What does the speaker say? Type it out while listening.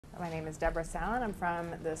My name is Deborah Salon. I'm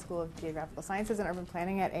from the School of Geographical Sciences and Urban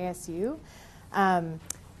Planning at ASU.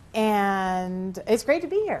 And it's great to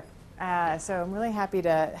be here. So I'm really happy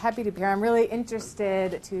to be here. I'm really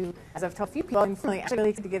interested to, as I've told a few people, I'm really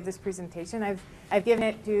excited to give this presentation. I've given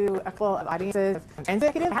it to a couple of audiences of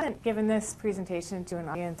executives. I haven't given this presentation to an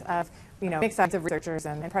audience of mixed sides of researchers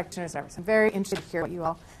and practitioners. So I'm very interested to hear what you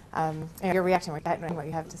all and your reaction and what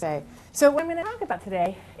you have to say. So what I'm going to talk about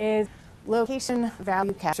today is location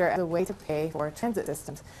value capture as a way to pay for transit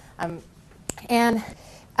systems. As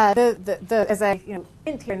I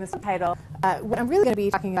hint here in the subtitle, what I'm really going to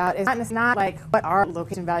be talking about is not like what are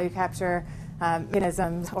location value capture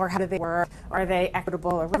mechanisms, or how do they work, or are they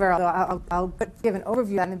equitable, or whatever, although I'll give an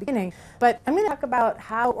overview of that in the beginning. But I'm going to talk about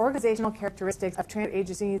how organizational characteristics of transit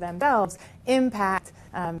agencies themselves impact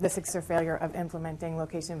the success or failure of implementing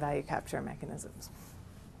location value capture mechanisms.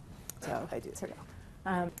 So I do this. Here we go.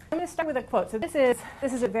 I'm going to start with a quote. So this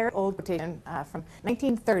is a very old quotation from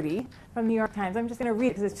 1930 from the New York Times. I'm just going to read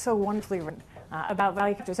it because it's so wonderfully written about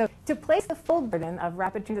value capture. So, to place the full burden of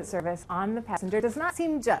rapid transit service on the passenger does not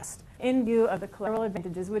seem just in view of the collateral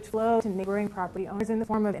advantages which flow to neighboring property owners in the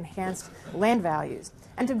form of enhanced land values,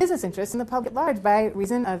 and to business interests in the public at large by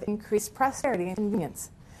reason of increased prosperity and convenience.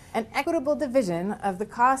 An equitable division of the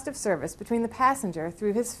cost of service between the passenger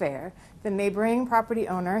through his fare, the neighboring property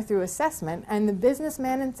owner through assessment, and the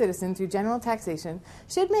businessman and citizen through general taxation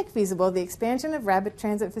should make feasible the expansion of rapid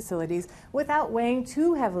transit facilities without weighing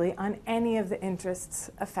too heavily on any of the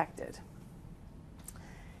interests affected.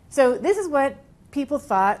 So this is what people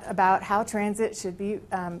thought about how transit should be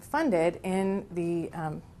funded in the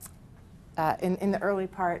early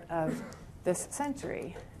part of this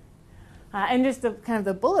century. And just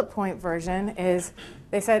the bullet point version is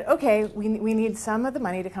they said, okay, we need some of the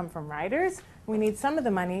money to come from riders. We need some of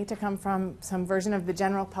the money to come from some version of the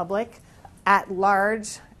general public at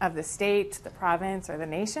large of the state, the province, or the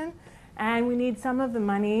nation. And we need some of the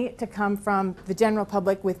money to come from the general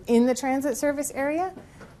public within the transit service area.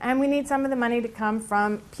 And we need some of the money to come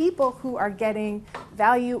from people who are getting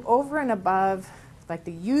value over and above, like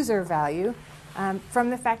the user value, from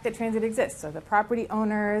the fact that transit exists. So the property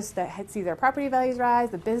owners that see their property values rise,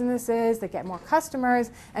 the businesses that get more customers,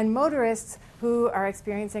 and motorists who are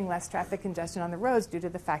experiencing less traffic congestion on the roads due to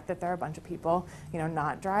the fact that there are a bunch of people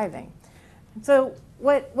not driving. So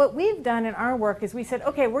what we've done in our work is we said,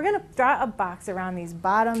 okay, we're going to draw a box around these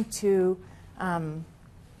bottom two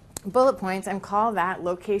bullet points and call that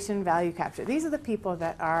location value capture. These are the people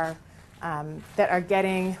that are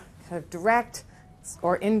getting kind of direct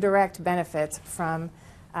or indirect benefits from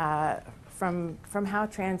how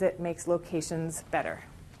transit makes locations better.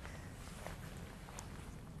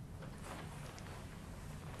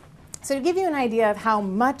 So to give you an idea of how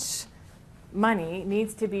much money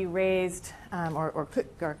needs to be raised, or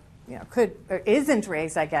isn't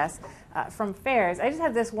raised, I guess, from fares, I just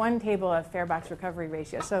have this one table of fare box recovery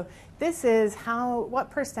ratio. So this is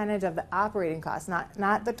what percentage of the operating cost,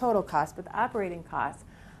 not the total cost, but the operating cost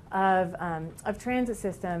of transit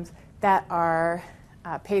systems that are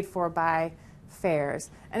paid for by fares.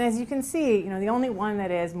 And as you can see, the only one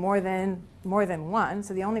that is more than one,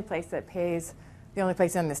 so the only place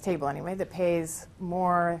on this table anyway that pays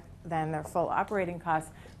more than their full operating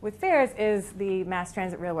costs with fares is the Mass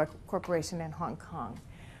Transit Railway Corporation in Hong Kong.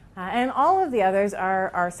 And all of the others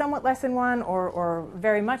are somewhat less than one or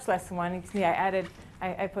very much less than one. You can see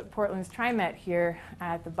I put Portland's TriMet here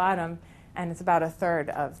at the bottom, and it's about a third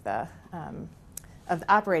of the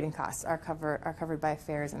operating costs are covered by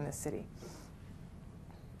fares in this city.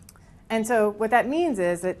 And so what that means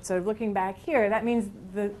is that, so looking back here, that means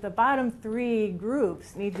the bottom three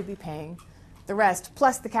groups need to be paying the rest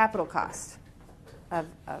plus the capital cost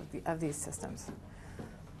of these systems.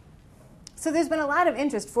 So there's been a lot of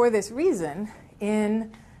interest for this reason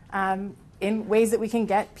in ways that we can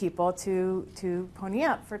get people to pony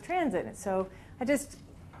up for transit. And so I just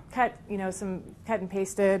cut and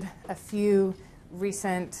pasted a few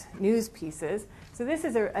recent news pieces. So this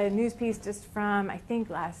is a news piece just from, I think,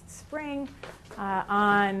 last spring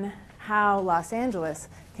on how Los Angeles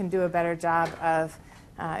can do a better job of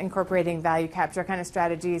incorporating value capture kind of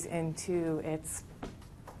strategies into its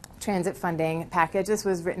transit funding package. This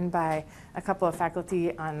was written by a couple of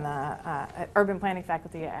faculty on the urban planning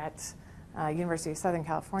faculty at University of Southern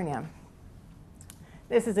California.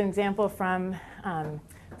 This is an example from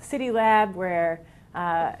City Lab where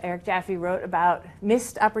Eric Jaffe wrote about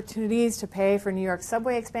missed opportunities to pay for New York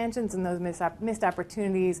subway expansions, and those missed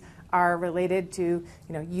opportunities are related to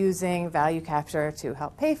using value capture to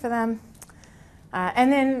help pay for them.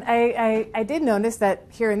 And then I did notice that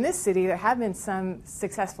here in this city, there have been some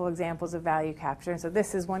successful examples of value capture. And so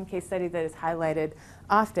this is one case study that is highlighted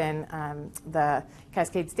often, the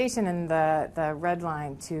Cascade Station and the Red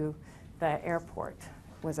Line to the airport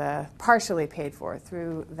was partially paid for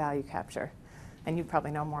through value capture. And you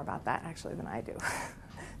probably know more about that, actually, than I do,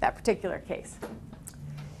 that particular case.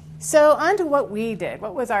 So on to what we did.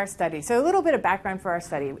 What was our study? So a little bit of background for our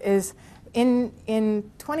study is in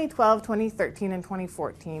 2012, 2013, and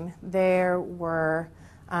 2014, there were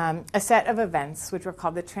a set of events which were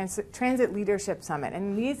called the Transit Leadership Summit.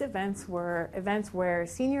 And these events were events where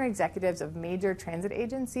senior executives of major transit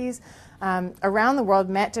agencies around the world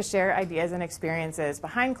met to share ideas and experiences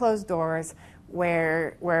behind closed doors,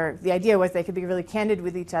 where the idea was they could be really candid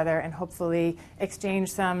with each other and hopefully exchange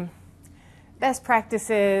some best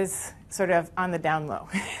practices sort of on the down low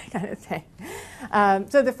kind of thing.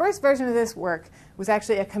 So the first version of this work was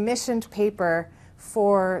actually a commissioned paper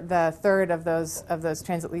for the third of those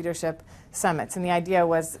transit leadership summits. And the idea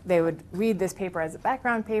was they would read this paper as a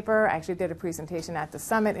background paper. I actually did a presentation at the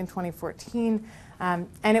summit in 2014. And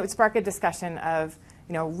it would spark a discussion of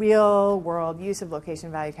real world use of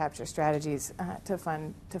location value capture strategies to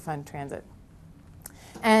fund transit.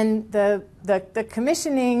 And the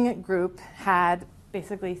commissioning group had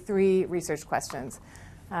basically 3 research questions.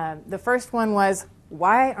 The first one was,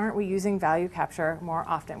 why aren't we using value capture more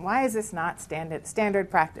often? Why is this not standard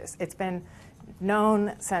practice? It's been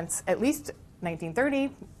known since at least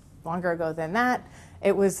 1930, longer ago than that.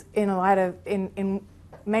 It was in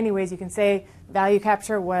many ways you can say value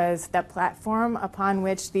capture was the platform upon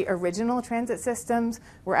which the original transit systems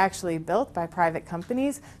were actually built by private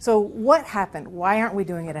companies. So what happened? Why aren't we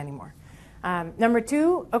doing it anymore? Number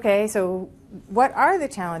 2, okay, so what are the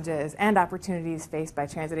challenges and opportunities faced by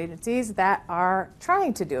transit agencies that are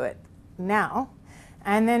trying to do it now?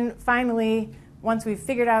 And then finally, once we've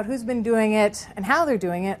figured out who's been doing it and how they're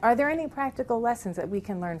doing it, are there any practical lessons that we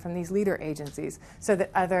can learn from these leader agencies so that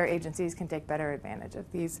other agencies can take better advantage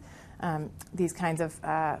of these kinds of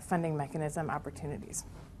funding mechanism opportunities?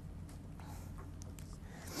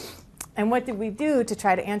 And what did we do to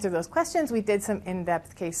try to answer those questions? We did some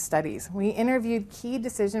in-depth case studies. We interviewed key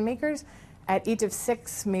decision makers at each of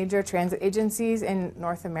 6 major transit agencies in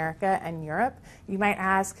North America and Europe. You might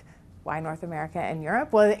ask, why North America and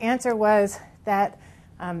Europe? Well, the answer was that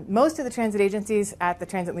most of the transit agencies at the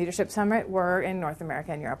Transit Leadership Summit were in North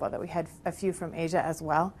America and Europe, although we had a few from Asia as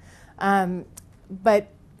well. But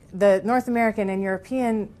the North American and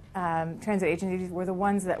European transit agencies were the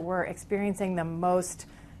ones that were experiencing the most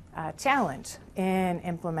challenge in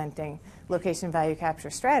implementing location value capture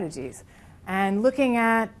strategies. And looking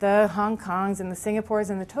at the Hong Kongs and the Singapores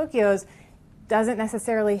and the Tokyos doesn't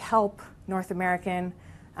necessarily help North American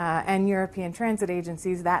and European transit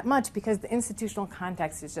agencies that much because the institutional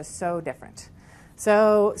context is just so different.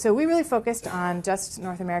 So we really focused on just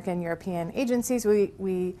North American and European agencies.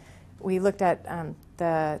 We looked at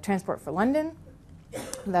the Transport for London,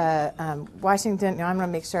 the Washington, I'm going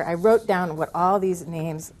to make sure I wrote down what all these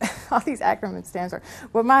names, all these acronyms stand for.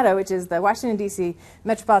 WMATA, which is the Washington, D.C.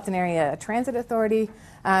 Metropolitan Area Transit Authority.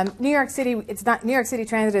 New York City, it's not New York City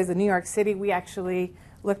Transit is the New York City. We actually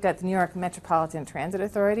looked at the New York Metropolitan Transit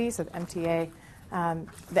Authority, so the MTA.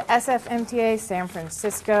 The SFMTA, San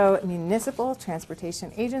Francisco Municipal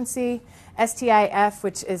Transportation Agency. STIF,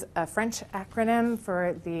 which is a French acronym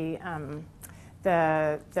for the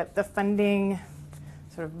funding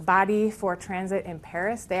sort of body for transit in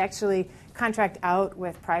Paris. They actually contract out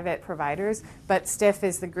with private providers, but STIF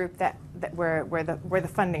is the group where the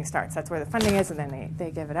funding starts. That's where the funding is, and then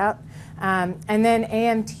they give it out. And then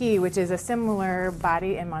AMT, which is a similar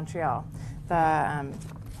body in Montreal,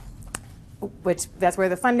 which that's where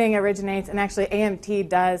the funding originates. And actually, AMT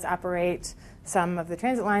does operate some of the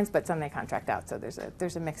transit lines, but some they contract out. So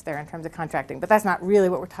there's a mix there in terms of contracting. But that's not really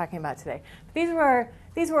what we're talking about today. But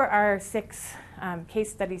these were our 6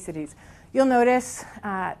 case study cities. You'll notice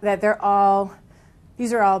that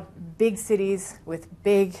these are all big cities with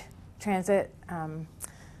big transit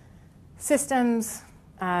systems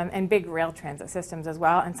and big rail transit systems as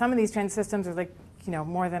well. And some of these transit systems are like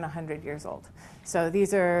more than 100 years old. So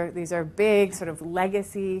these are big sort of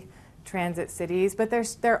legacy transit cities, but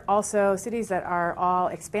they're also cities that are all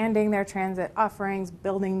expanding their transit offerings,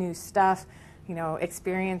 building new stuff,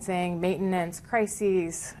 experiencing maintenance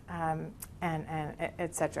crises, and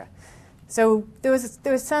et cetera. So there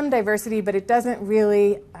was some diversity, but it doesn't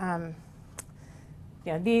really,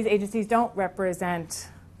 these agencies don't represent,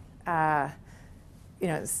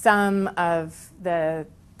 some of the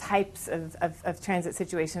types of transit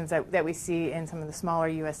situations that we see in some of the smaller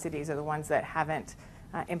U.S. cities, or the ones that haven't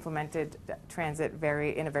implemented transit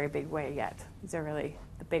in a very big way yet. These are really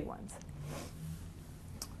the big ones.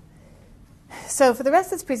 So for the rest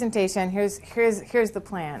of this presentation, here's the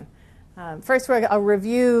plan. First, I'll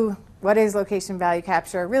review what is location value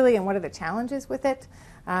capture really and what are the challenges with it.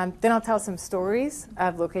 Then I'll tell some stories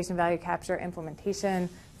of location value capture implementation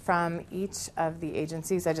from each of the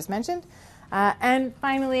agencies I just mentioned. And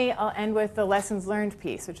finally, I'll end with the lessons learned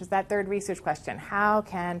piece, which is that third research question. How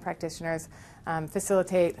can practitioners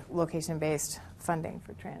facilitate location-based funding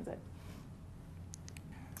for transit?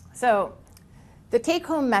 So the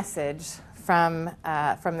take-home message from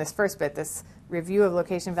this first bit, this review of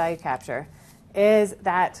location value capture, is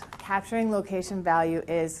that capturing location value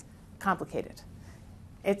is complicated.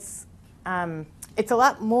 It's a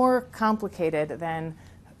lot more complicated than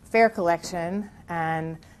fare collection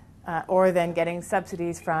and or than getting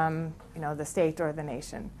subsidies from the state or the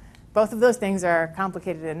nation. Both of those things are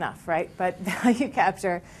complicated enough, right? But value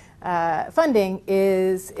capture funding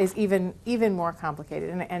is even more complicated.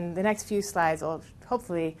 And the next few slides will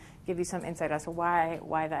hopefully give you some insight as to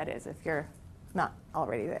why that is if you're not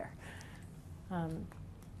already there.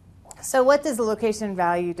 So what does the location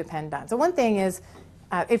value depend on? So one thing is,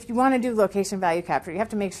 if you want to do location value capture, you have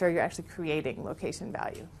to make sure you're actually creating location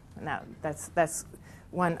value. And that's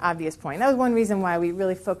one obvious point. That was one reason why we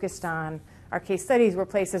really focused on our case studies were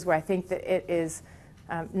places where I think that it is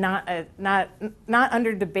not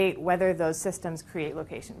under debate whether those systems create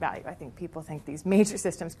location value. I think people think these major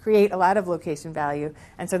systems create a lot of location value,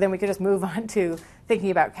 and so then we could just move on to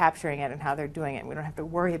thinking about capturing it and how they're doing it. We don't have to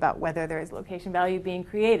worry about whether there is location value being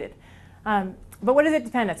created. But what does it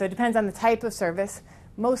depend on? So it depends on the type of service.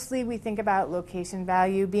 Mostly we think about location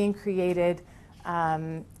value being created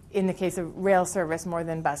in the case of rail service more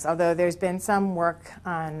than bus, although there's been some work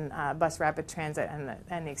on bus rapid transit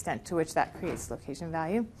and the extent to which that creates location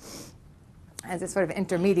value as a sort of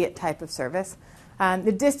intermediate type of service.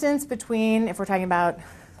 The distance between, if we're talking about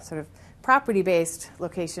sort of property-based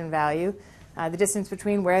location value, the distance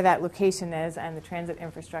between where that location is and the transit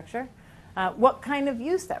infrastructure, what kind of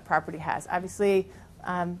use that property has. Obviously,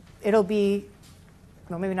 it'll be,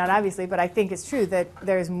 well, maybe not obviously, but I think it's true that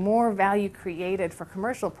there's more value created for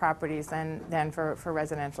commercial properties than for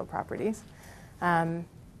residential properties.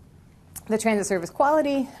 The transit service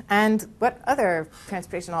quality and what other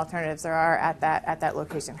transportation alternatives there are at that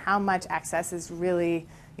location. How much access is really,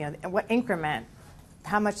 what increment,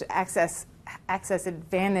 how much access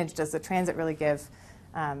advantage does the transit really give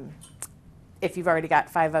if you've already got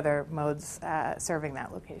 5 other modes serving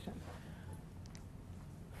that location.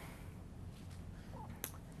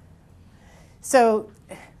 So,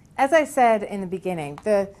 as I said in the beginning,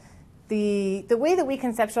 the way that we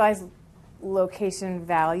conceptualize location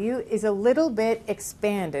value is a little bit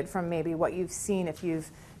expanded from maybe what you've seen if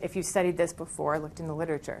you've studied this before, looked in the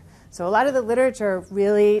literature. So a lot of the literature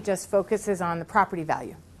really just focuses on the property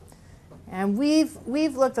value. And we've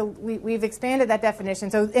expanded that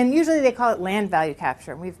definition. So, and usually they call it land value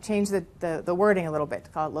capture. And we've changed the wording a little bit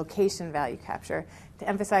to call it location value capture to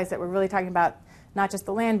emphasize that we're really talking about not just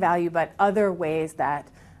the land value, but other ways that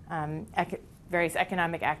various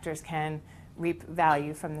economic actors can reap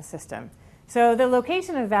value from the system. So the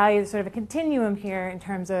location of value is sort of a continuum here in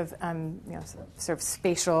terms of sort of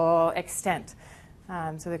spatial extent.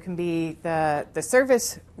 So there can be the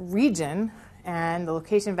service region and the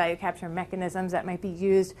location value capture mechanisms that might be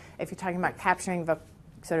used if you're talking about capturing the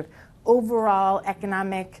sort of overall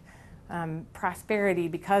economic prosperity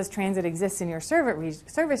because transit exists in your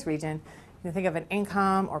service region. You can think of an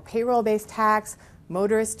income or payroll-based tax,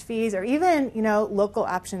 motorist fees, or even local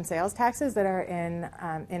option sales taxes that are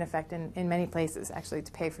in effect in many places actually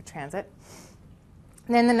to pay for transit.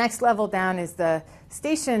 And then the next level down is the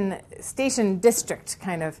station district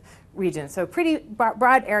kind of region. So pretty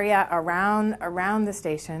broad area around the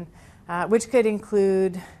station, which could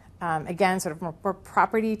include again sort of more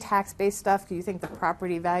property tax-based stuff. Do you think the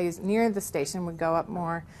property values near the station would go up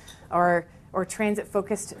more, or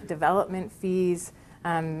transit-focused development fees,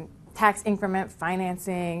 tax increment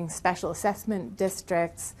financing, special assessment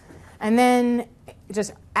districts. And then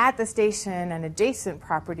just at the station and adjacent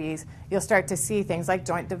properties, you'll start to see things like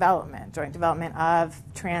joint development of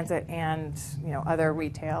transit and other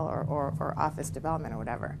retail or office development or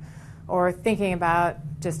whatever. Or thinking about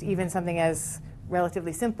just even something as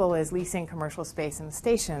relatively simple as leasing commercial space in the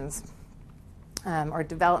stations, or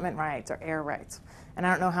development rights or air rights. And I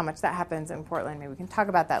don't know how much that happens in Portland. Maybe we can talk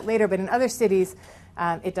about that later. But in other cities,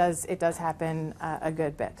 it does happen a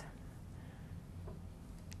good bit.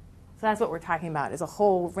 So that's what we're talking about, is a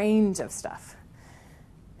whole range of stuff.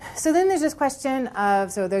 So then there's this question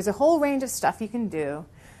of, so there's a whole range of stuff you can do.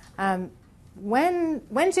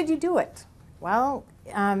 when should you do it? Well,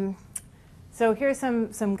 so here's some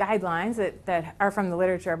guidelines that are from the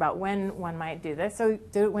literature about when one might do this. So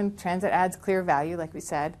do it when transit adds clear value, like we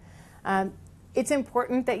said. It's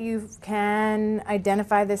important that you can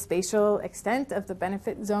identify the spatial extent of the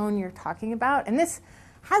benefit zone you're talking about. And this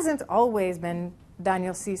hasn't always been done.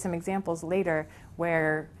 You'll see some examples later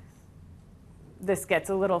where this gets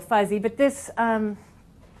a little fuzzy. But this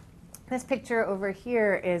picture over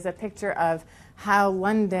here is a picture of how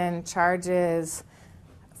London charges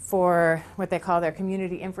for what they call their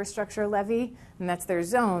community infrastructure levy, and that's their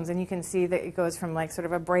zones. And you can see that it goes from like sort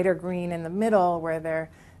of a brighter green in the middle where they're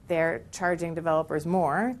charging developers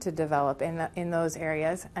more to develop in those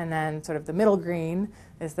areas, and then sort of the middle green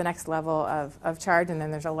is the next level of charge, and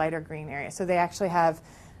then there's a lighter green area. So they actually have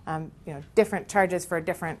different charges for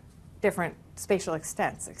different spatial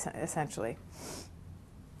extents, essentially.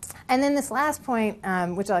 And then this last point,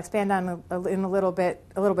 which I'll expand on in a little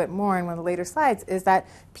bit more in one of the later slides, is that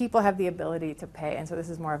people have the ability to pay. And so this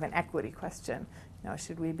is more of an equity question.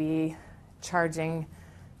 Should we be charging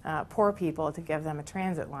poor people to give them a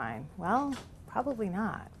transit line? Well, probably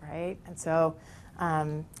not, right? And so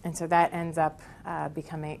that ends up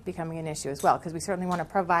becoming an issue as well, because we certainly want to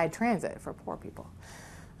provide transit for poor people.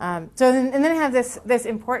 And then I have this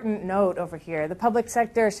important note over here. The public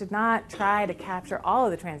sector should not try to capture all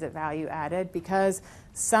of the transit value added, because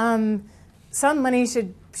some money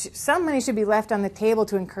should be left on the table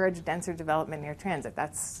to encourage denser development near transit.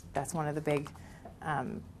 That's one of the big,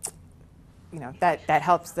 that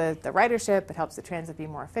helps the ridership. It helps the transit be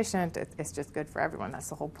more efficient. It's just good for everyone. That's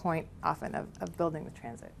the whole point often of building the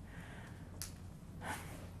transit.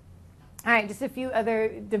 All right, just a few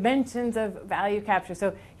other dimensions of value capture.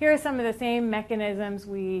 So here are some of the same mechanisms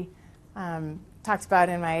we talked about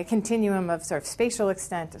in my continuum of sort of spatial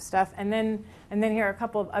extent of stuff. And then here are a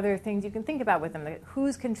couple of other things you can think about with them.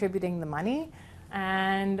 Who's contributing the money,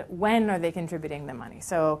 and when are they contributing the money?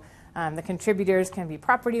 So the contributors can be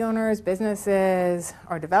property owners, businesses,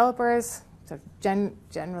 or developers, so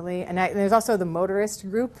generally. And there's also the motorist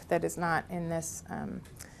group that is not in this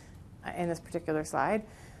particular slide.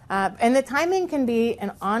 And the timing can be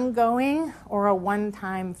an ongoing or a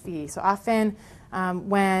one-time fee. So often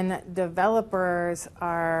when developers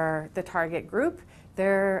are the target group,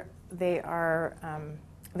 they're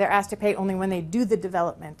asked to pay only when they do the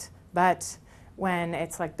development. But when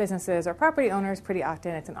it's like businesses or property owners, pretty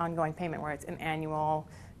often it's an ongoing payment where it's an annual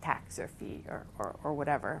tax or fee or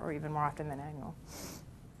whatever, or even more often than annual.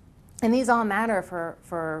 And these all matter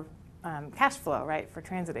for cash flow, right, for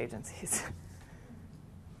transit agencies.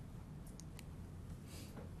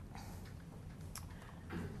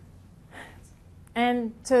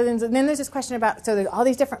 And so then there's this question about, so there's all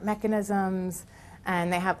these different mechanisms,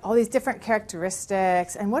 and they have all these different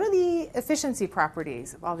characteristics, and what are the efficiency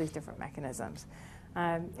properties of all these different mechanisms?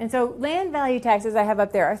 And so land value taxes I have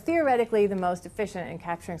up there are theoretically the most efficient in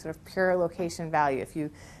capturing sort of pure location value. If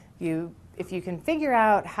you can figure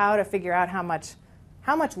out how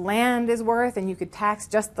much land is worth, and you could tax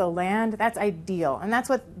just the land, that's ideal. And that's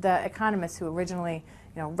what the economists who originally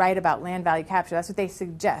write about land value capture, that's what they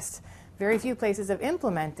suggest. Very few places have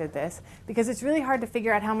implemented this because it's really hard to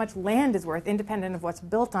figure out how much land is worth independent of what's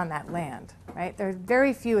built on that land, right? There's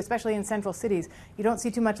very few, especially in central cities, you don't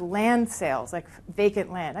see too much land sales, like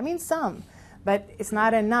vacant land. I mean, some, but it's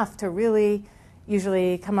not enough to really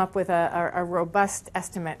usually come up with a robust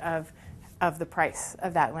estimate of the price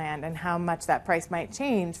of that land and how much that price might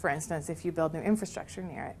change, for instance, if you build new infrastructure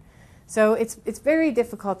near it. So it's very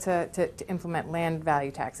difficult to implement land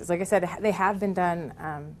value taxes. Like I said, they have been done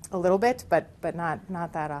a little bit, but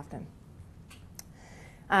not that often.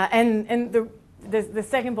 And the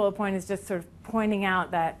second bullet point is just sort of pointing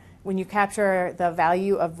out that when you capture the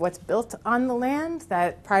value of what's built on the land,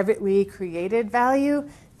 that privately created value,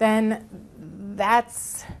 then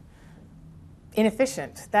that's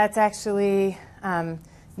inefficient. That's actually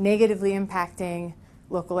negatively impacting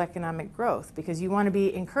local economic growth, because you want to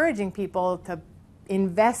be encouraging people to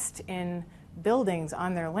invest in buildings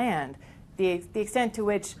on their land. The extent to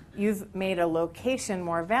which you've made a location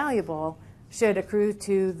more valuable should accrue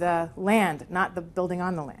to the land, not the building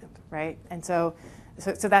on the land, right? And so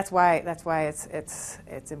that's why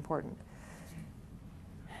it's important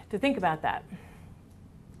to think about that.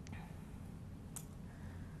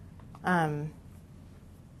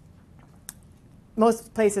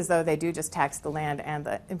 Most places, though, they do just tax the land and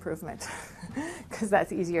the improvement because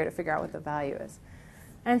that's easier to figure out what the value is.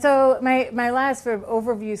 And so my last sort of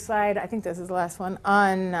overview slide, I think this is the last one,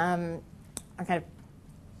 on kind of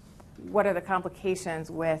what are the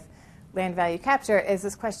complications with land value capture is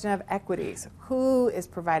this question of equities. Who is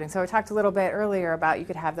providing? So we talked a little bit earlier about you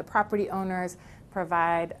could have the property owners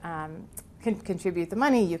provide, contribute the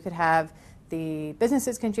money. You could have the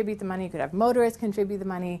businesses contribute the money. You could have motorists contribute the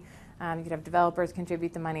money. You could have developers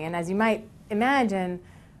contribute the money. And as you might imagine,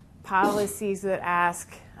 policies that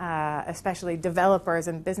ask especially developers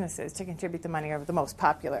and businesses to contribute the money are the most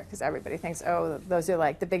popular because everybody thinks, oh, those are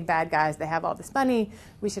like the big bad guys. They have all this money.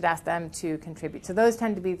 We should ask them to contribute. So those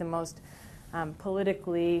tend to be the most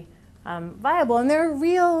politically viable. And there are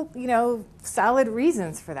real, solid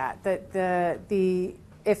reasons for that. That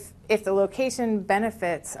if the location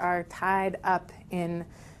benefits are tied up in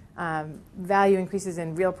value increases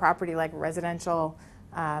in real property like residential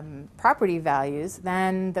property values,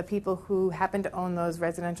 then the people who happen to own those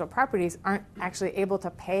residential properties aren't actually able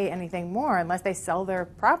to pay anything more unless they sell their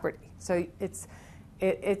property. So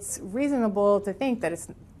it's reasonable to think that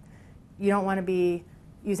you don't want to be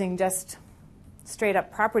using just straight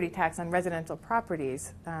up property tax on residential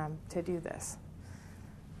properties to do this.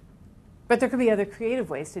 But there could be other creative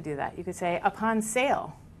ways to do that. You could say upon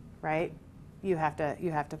sale, right? You have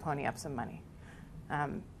to pony up some money.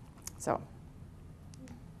 So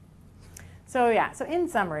in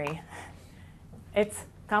summary, it's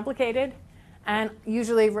complicated and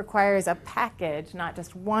usually requires a package, not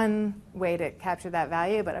just one way to capture that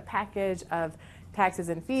value, but a package of taxes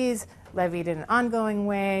and fees levied in an ongoing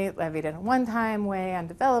way, levied in a one-time way on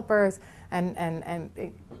developers, and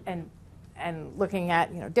looking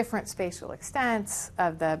at different spatial extents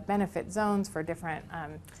of the benefit zones for different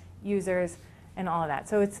users and all of that.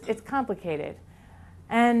 So it's complicated.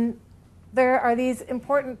 And there are these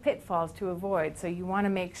important pitfalls to avoid. So you want to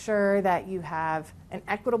make sure that you have an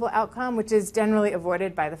equitable outcome, which is generally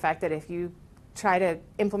avoided by the fact that if you try to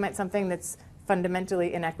implement something that's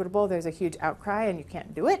fundamentally inequitable, there's a huge outcry and you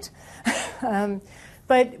can't do it.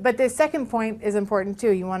 But the second point is important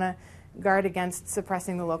too. You want to guard against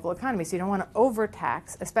suppressing the local economy. So you don't want to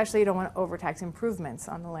overtax, especially you don't want to overtax improvements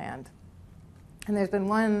on the land. And there's been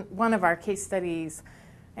one of our case studies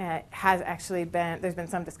there's been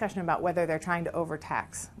some discussion about whether they're trying to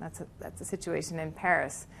overtax. That's a situation in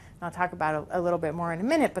Paris. And I'll talk about a little bit more in a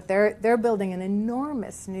minute, but they're building an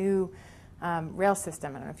enormous new rail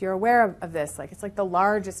system. I don't know if you're aware of this. It's like the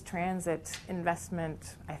largest transit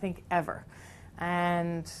investment, I think, ever.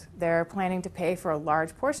 And they're planning to pay for a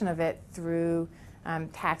large portion of it through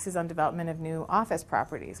taxes on development of new office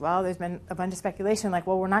properties. Well, there's been a bunch of speculation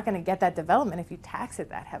we're not going to get that development if you tax it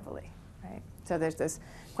that heavily, right? So there's this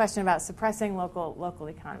question about suppressing local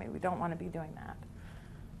economy. We don't want to be doing that.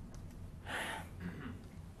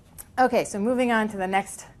 Okay, so moving on to the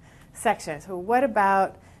next section. So what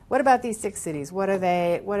about these 6 cities? What are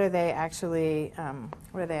they actually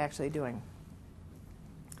doing?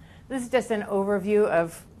 This is just an overview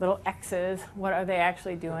of little X's. What are they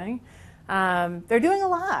actually doing? They're doing a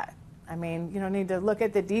lot. I mean, you don't need to look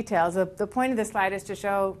at the details. The point of this slide is to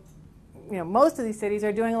show, most of these cities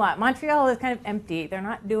are doing a lot. Montreal is kind of empty. They're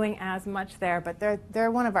not doing as much there, but they're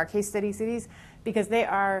one of our case study cities because they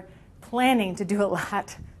are planning to do a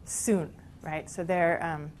lot soon, right? So they're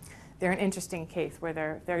an interesting case where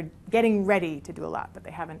they're getting ready to do a lot, but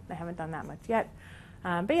they haven't done that much yet.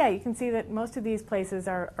 But yeah, you can see that most of these places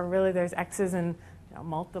are really, there's X's in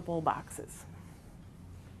multiple boxes,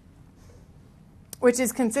 which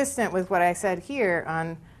is consistent with what I said here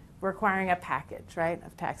on requiring a package, right,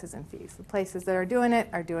 of taxes and fees. The places that are doing it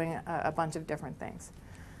are doing a bunch of different things.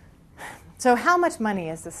 So how much money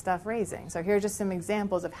is this stuff raising? So here are just some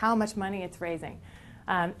examples of how much money it's raising.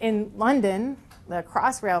 In London, the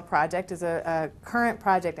Crossrail project is a current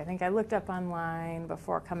project. I think I looked up online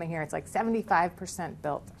before coming here. It's 75%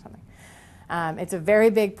 built or something. It's a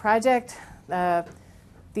very big project. The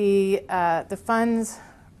funds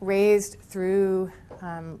raised through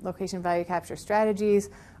location value capture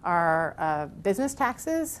strategies are business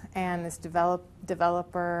taxes and this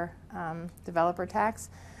developer tax.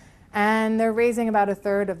 And they're raising about a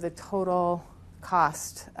third of the total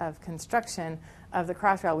cost of construction of the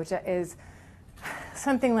Crossrail, which is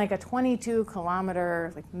something like a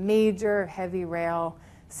 22-kilometer major heavy rail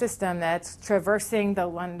system that's traversing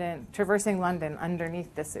London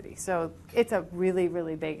underneath the city. So it's a really,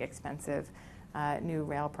 really big, expensive new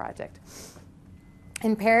rail project.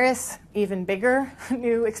 In Paris, even bigger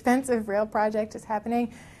new expensive rail project is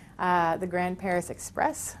happening, the Grand Paris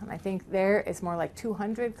Express. And I think there is more like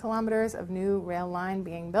 200 kilometers of new rail line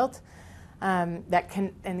being built. And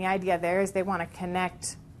the idea there is they want to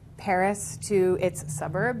connect Paris to its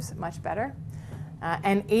suburbs much better.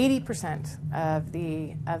 And 80% of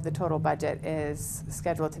the total budget is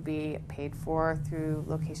scheduled to be paid for through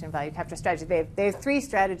location value capture strategy. They have 3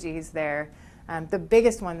 strategies there. The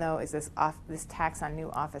biggest one, though, is this tax on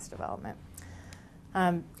new office development.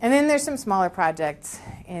 And then there's some smaller projects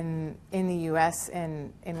in the U.S.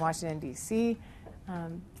 in Washington, D.C.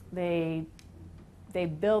 They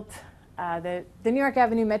built the New York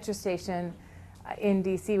Avenue Metro Station in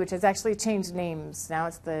D.C., which has actually changed names. Now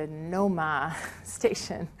it's the NOMA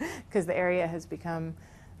station because the area has become,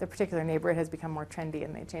 the particular neighborhood has become more trendy,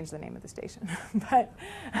 and they changed the name of the station. But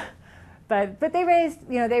they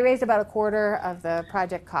raised about a quarter of the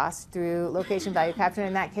project cost through location value capture.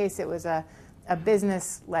 In that case, it was a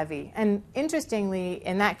business levy. And interestingly,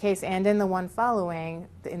 in that case and in the one following,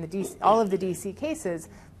 in the DC, all of the DC cases,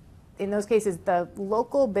 in those cases, the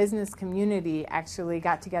local business community actually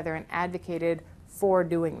got together and advocated for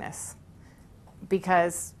doing this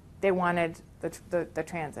because they wanted the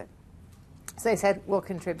transit. So they said, we'll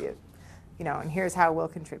contribute, and here's how we'll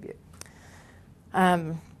contribute.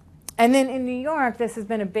 And then in New York, this has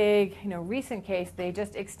been a big, recent case. They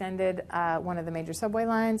just extended one of the major subway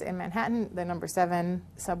lines in Manhattan, the number 7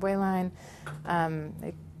 subway line.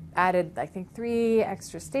 They added, I think, 3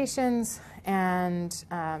 extra stations, and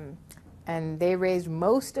they raised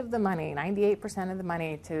most of the money, 98% of the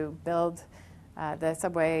money, to build the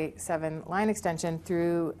subway 7 line extension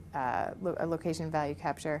through a location value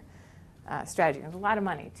capture strategy. It was a lot of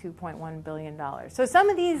money, $2.1 billion. So some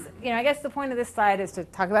of these, I guess the point of this slide is to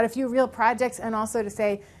talk about a few real projects and also to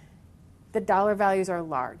say the dollar values are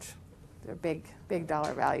large. They're big, big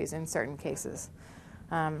dollar values in certain cases.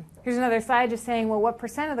 Here's another slide just saying, well, what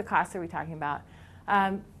percent of the costs are we talking about?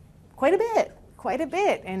 Quite a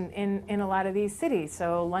bit in a lot of these cities.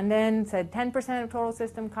 So London said 10% of total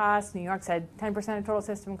system costs. New York said 10% of total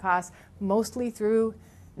system costs, mostly through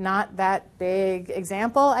not that big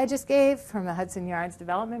example I just gave from the Hudson Yards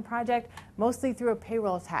development project, mostly through a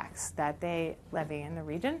payroll tax that they levy in the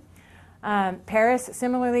region. Paris,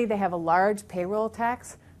 similarly, they have a large payroll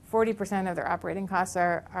tax. 40% of their operating costs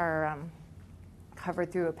are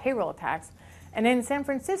covered through a payroll tax. And in San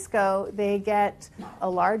Francisco, they get a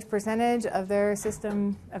large percentage of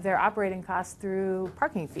their operating costs through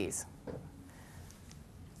parking fees.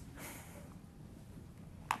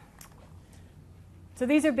 So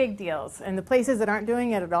these are big deals. And the places that aren't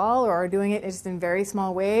doing it at all or are doing it just in very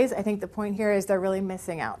small ways, I think the point here is they're really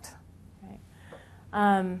missing out.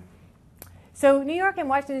 Right? So New York and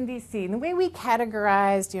Washington, D.C., and the way we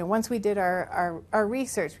categorized, once we did our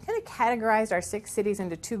research, we kind of categorized our 6 cities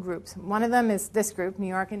into 2 groups. One of them is this group, New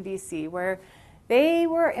York and D.C., where they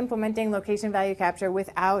were implementing location value capture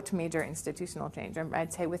without major institutional change, or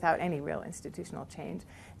I'd say without any real institutional change.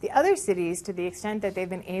 The other cities, to the extent that they've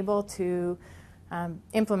been able to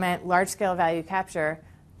implement large-scale value capture,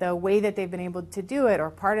 the way that they've been able to do it,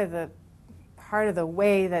 or part of the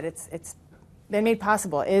way that it's been made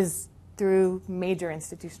possible, is through major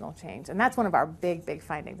institutional change. And that's one of our big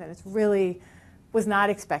findings, and it's really was not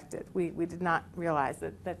expected. We did not realize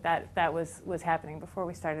that was happening before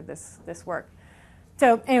we started this work.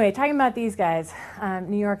 So anyway, talking about these guys,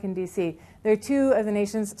 New York and DC, they're 2 of the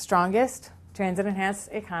nation's strongest transit-enhanced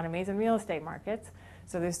economies and real estate markets.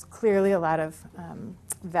 So there's clearly a lot of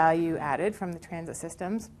value added from the transit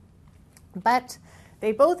systems. But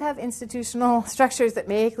they both have institutional structures that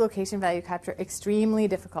make location value capture extremely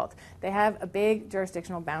difficult. They have a big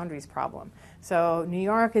jurisdictional boundaries problem. So New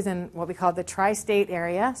York is in what we call the tri-state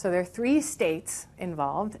area. So there are 3 states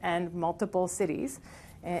involved and multiple cities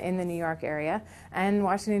in the New York area. And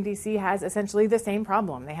Washington, D.C. has essentially the same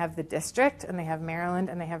problem. They have the district, and they have Maryland,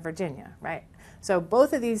 and they have Virginia, right? So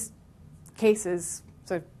both of these cases,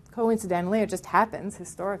 so coincidentally, it just happens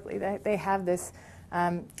historically, they have this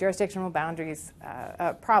jurisdictional boundaries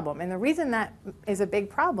problem. And the reason that is a big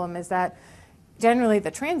problem is that generally the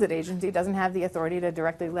transit agency doesn't have the authority to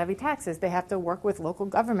directly levy taxes. They have to work with local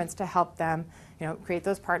governments to help them, create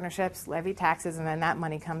those partnerships, levy taxes, and then that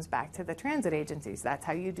money comes back to the transit agencies. That's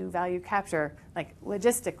how you do value capture, like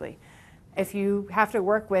logistically. If you have to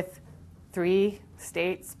work with 3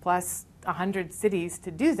 states plus 100 cities to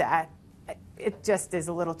do that, it just is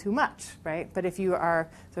a little too much, right? But if you are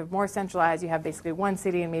sort of more centralized, you have basically 1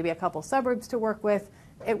 city and maybe a couple suburbs to work with,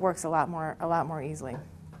 it works a lot more easily.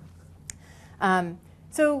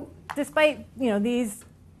 So despite these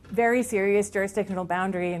very serious jurisdictional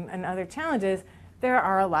boundary and other challenges, there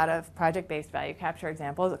are a lot of project-based value capture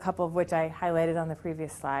examples, a couple of which I highlighted on the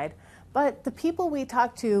previous slide. But the people we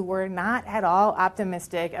talked to were not at all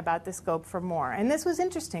optimistic about the scope for more. And this was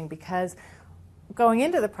interesting because going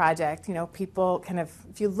into the project, people kind of,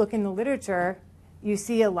 if you look in the literature, you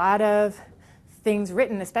see a lot of things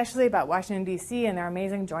written, especially about Washington, D.C. and their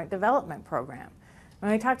amazing joint development program.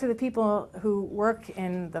 When I talk to the people who work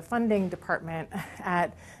in the funding department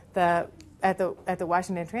at the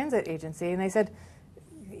Washington Transit Agency, and they said,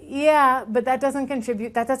 yeah, but that doesn't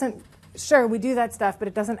contribute, sure, we do that stuff, but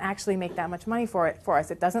it doesn't actually make that much money for us.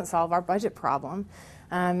 It doesn't solve our budget problem.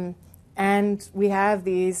 And we have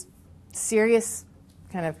these serious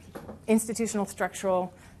kind of institutional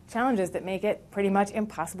structural challenges that make it pretty much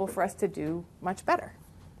impossible for us to do much better.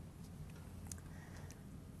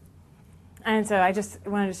 And so I just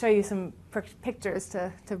wanted to show you some pictures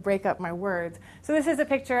to break up my words. So this is a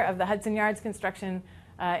picture of the Hudson Yards construction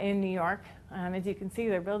in New York. As you can see,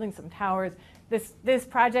 they're building some towers. This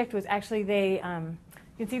project was actually, you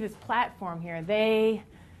can see this platform here.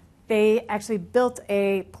 They actually built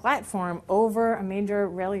a platform over a major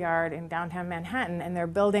rail yard in downtown Manhattan, and they're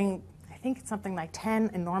building, I think it's something like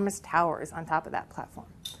 10 enormous towers on top of that platform.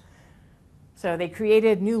 So they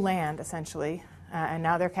created new land, essentially, and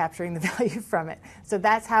now they're capturing the value from it. So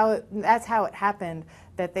that's how it happened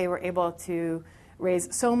that they were able to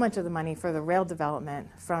raise so much of the money for the rail development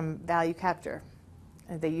from value capture.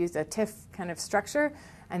 They used a TIF kind of structure,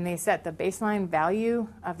 and they set the baseline value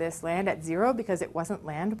of this land at 0 because it wasn't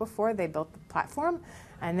land before they built the platform.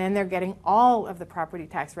 And then they're getting all of the property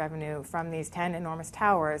tax revenue from these 10 enormous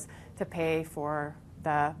towers to pay for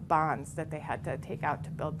the bonds that they had to take out to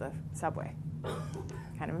build the subway.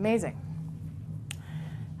 Kind of amazing.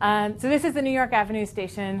 So this is the New York Avenue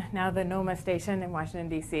station, now the NOMA station in Washington,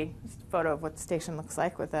 D.C. Just a photo of what the station looks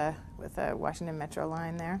like with a Washington Metro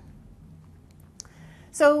line there.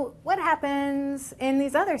 So what happens in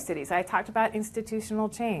these other cities? I talked about institutional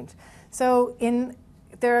change. So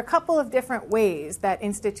there are a couple of different ways that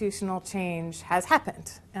institutional change has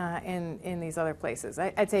happened in these other places.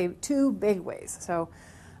 I'd say 2 big ways. So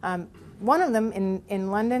one of them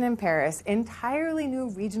in London and Paris, entirely new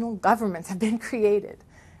regional governments have been created.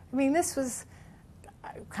 I mean, this was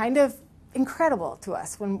kind of incredible to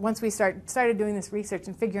us once we started doing this research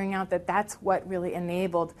and figuring out that that's what really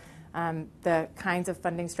enabled the kinds of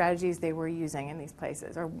funding strategies they were using in these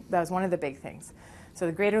places, or that was one of the big things. So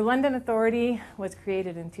the Greater London Authority was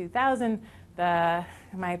created in 2000.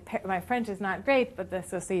 My French is not great, but the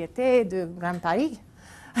Société du Grand Paris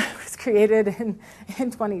was created in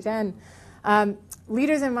 2010.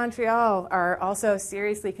 Leaders in Montreal are also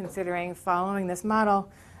seriously considering following this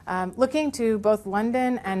model. Looking to both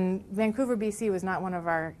London and Vancouver, BC was not one of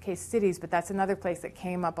our case cities, but that's another place that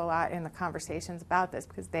came up a lot in the conversations about this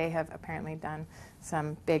because they have apparently done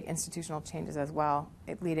some big institutional changes as well,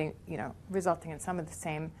 resulting in some of the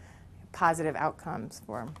same positive outcomes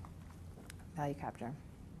for value capture.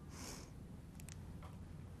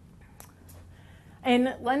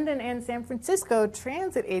 In London and San Francisco,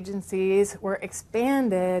 transit agencies were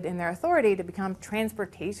expanded in their authority to become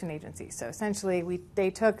transportation agencies. So essentially,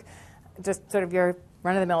 they took just sort of your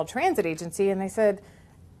run-of-the-mill transit agency, and they said,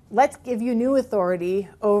 let's give you new authority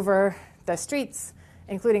over the streets,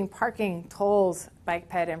 including parking, tolls, bike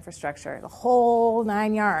ped infrastructure, the whole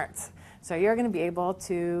 9 yards. So you're going to be able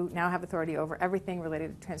to now have authority over everything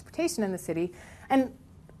related to transportation in the city. And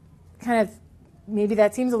kind of maybe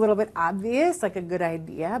that seems a little bit obvious, like a good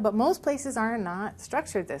idea, but most places are not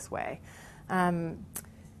structured this way. But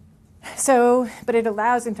it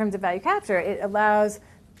allows, in terms of value capture, it allows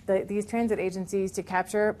these transit agencies to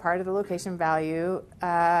capture part of the location value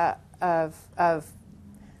of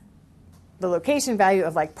the location value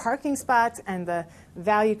of like parking spots and the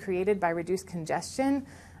value created by reduced congestion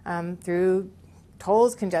through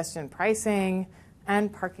tolls, congestion pricing,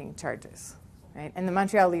 and parking charges. Right? And the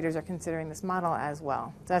Montreal leaders are considering this model as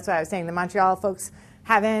well. So that's why I was saying the Montreal folks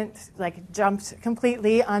haven't jumped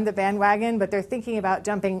completely on the bandwagon, but they're thinking about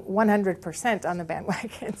jumping 100% on the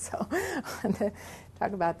bandwagon. So I want to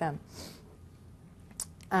talk about them.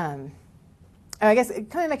 I guess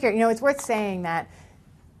coming back here, it's worth saying that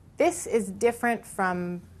this is different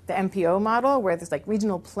from the MPO model where there's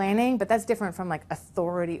regional planning, but that's different from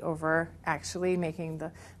authority over actually making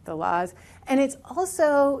the laws. And it's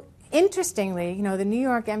also, interestingly, the New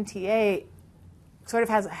York MTA sort of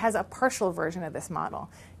has a partial version of this model.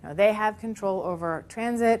 They have control over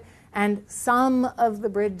transit and some of the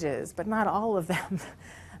bridges, but not all of them.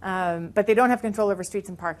 But they don't have control over streets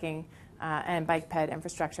and parking and bike ped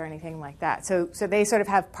infrastructure or anything like that. So they sort of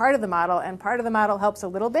have part of the model, and part of the model helps a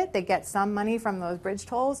little bit. They get some money from those bridge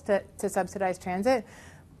tolls to subsidize transit,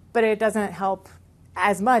 but it doesn't help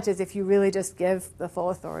as much as if you really just give the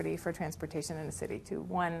full authority for transportation in the city to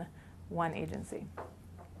one agency.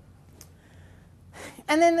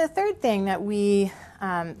 And then the third thing that we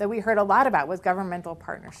heard a lot about was governmental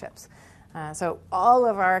partnerships. So all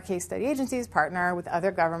of our case study agencies partner with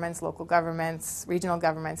other governments, local governments, regional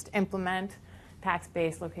governments to implement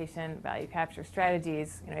tax-based location value capture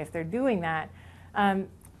strategies, if they're doing that.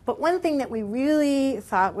 But one thing that we really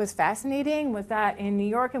thought was fascinating was that in New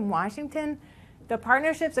York and Washington, the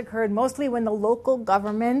partnerships occurred mostly when the local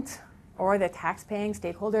government or the tax-paying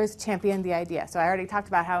stakeholders championed the idea. So I already talked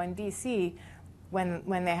about how in DC,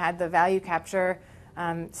 when they had the value capture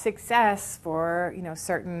success for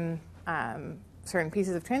certain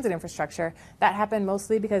pieces of transit infrastructure, that happened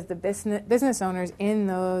mostly because the business owners in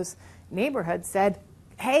those neighborhoods said,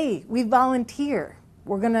 "Hey, we volunteer.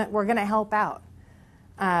 We're gonna help out."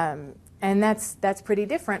 And that's pretty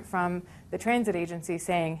different from the transit agency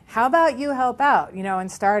saying, "How about you help out?"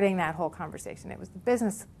 And starting that whole conversation. It was the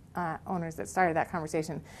business owners that started that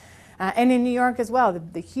conversation. And in New York as well,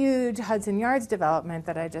 the huge Hudson Yards development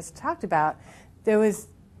that I just talked about, there was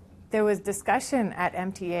discussion at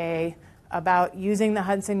MTA about using the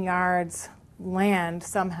Hudson Yards land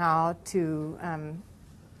somehow to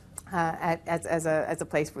as a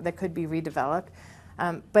place that could be redeveloped.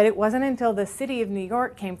 But it wasn't until the city of New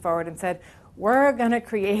York came forward and said, "We're going to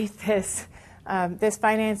create this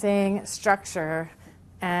financing structure,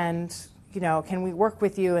 and can we work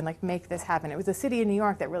with you and make this happen?" It was the city of New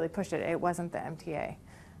York that really pushed it. It wasn't the MTA.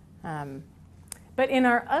 But in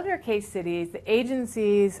our other case cities, the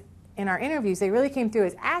agencies in our interviews, they really came through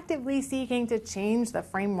as actively seeking to change the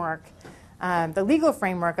framework, the legal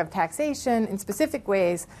framework of taxation in specific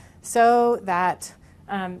ways so that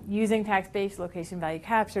using tax-based location value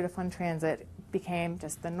capture to fund transit became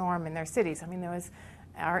just the norm in their cities. I mean, there was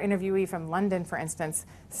our interviewee from London, for instance,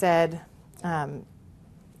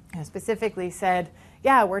 specifically said,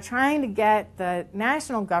 "Yeah, we're trying to get the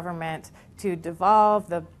national government to devolve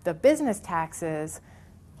the business taxes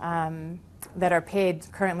that are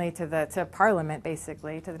paid currently to Parliament,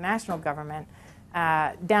 basically, to the national government,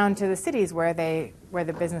 down to the cities where the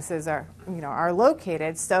businesses are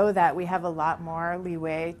located, so that we have a lot more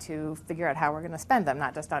leeway to figure out how we're going to spend them,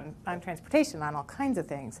 not just on transportation, on all kinds of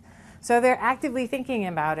things." So they're actively thinking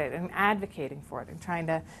about it and advocating for it and trying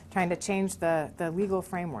to change the legal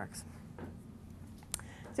frameworks.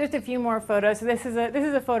 So just a few more photos. So this is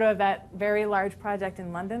a photo of that very large project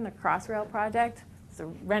in London, the Crossrail project. It's a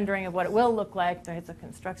rendering of what it will look like. It's a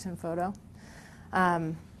construction photo.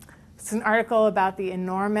 It's an article about the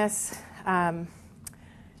enormous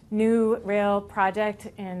new rail project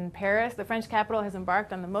in Paris. The French capital has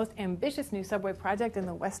embarked on the most ambitious new subway project in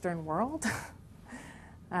the Western world.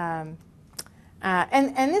 And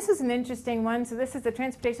this is an interesting one. So this is the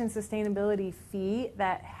transportation sustainability fee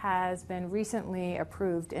that has been recently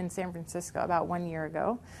approved in San Francisco about 1 year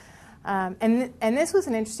ago. And this was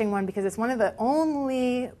an interesting one because it's one of the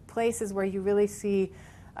only places where you really see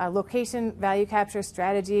location value capture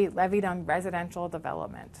strategy levied on residential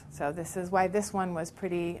development. So this is why this one was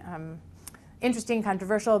pretty interesting,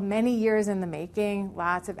 controversial, many years in the making,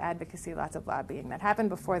 lots of advocacy, lots of lobbying that happened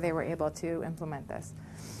before they were able to implement this.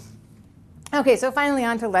 Okay, so finally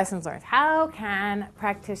on to lessons learned. How can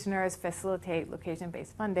practitioners facilitate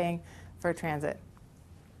location-based funding for transit?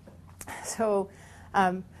 So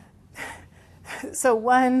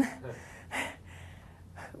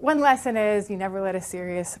one lesson is you never let a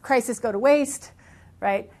serious crisis go to waste,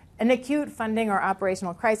 right? An acute funding or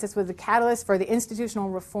operational crisis was the catalyst for the institutional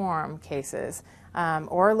reform cases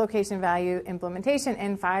or location value implementation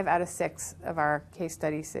in 5 out of 6 of our case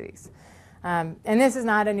study cities. And this is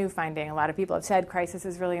not a new finding. A lot of people have said crisis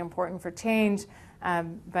is really important for change,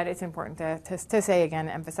 but it's important to say again,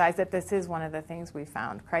 emphasize that this is one of the things we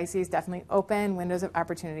found. Crises definitely open windows of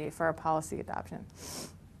opportunity for a policy adoption.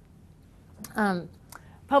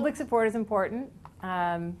 Public support is important.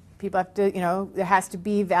 People have to, there has to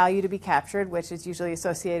be value to be captured, which is usually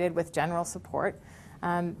associated with general support.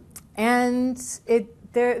 And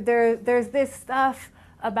there's this stuff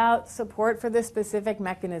about support for this specific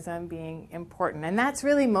mechanism being important. And that's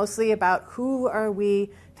really mostly about who are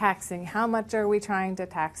we taxing, how much are we trying to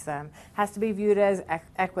tax them. It has to be viewed as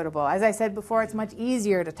equitable. As I said before, it's much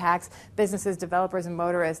easier to tax businesses, developers, and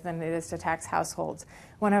motorists than it is to tax households.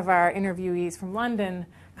 One of our interviewees from London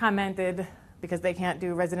commented, because they can't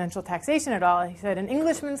do residential taxation at all, he said, "An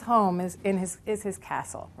Englishman's home is his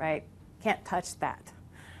castle," right? Can't touch that.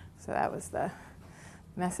 So that was the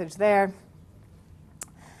message there.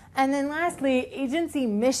 And then lastly, agency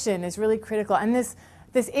mission is really critical. And this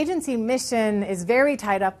agency mission is very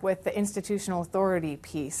tied up with the institutional authority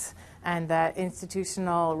piece and the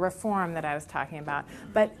institutional reform that I was talking about.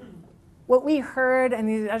 But what we heard,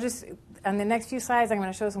 and I'll just, on the next few slides, I'm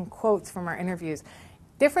going to show some quotes from our interviews.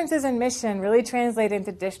 differences in mission really translate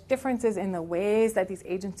into differences in the ways that these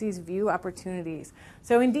agencies view opportunities.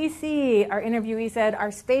 So in DC, our interviewee said,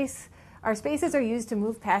 our spaces are used to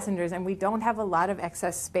move passengers, and we don't have a lot of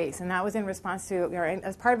excess space. And that was in response to,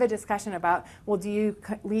 as part of a discussion about, well, do you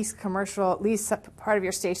lease part of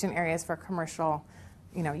your station areas for commercial,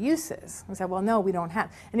 uses? We said, well, no, we don't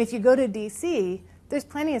have. And if you go to DC, there's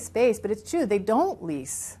plenty of space, but it's true, they don't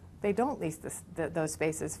lease those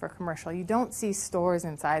spaces for commercial. You don't see stores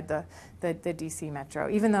inside the DC metro,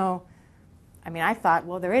 even though, I thought,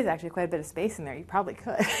 well, there is actually quite a bit of space in there. You probably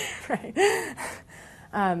could,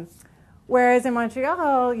 right? Whereas in Montreal,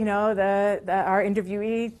 our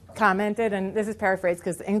interviewee commented, and this is paraphrased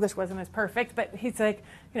because the English wasn't as perfect, but he's like,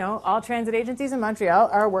 all transit agencies in Montreal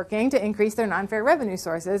are working to increase their non-fare revenue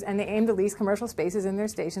sources, and they aim to lease commercial spaces in their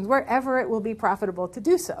stations wherever it will be profitable to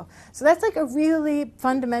do so. So that's like a really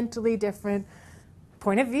fundamentally different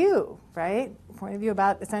point of view, right? Point of view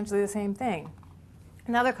about essentially the same thing.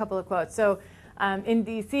 Another couple of quotes. So in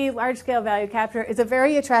DC, large-scale value capture is a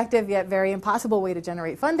very attractive yet very impossible way to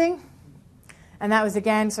generate funding. And that was,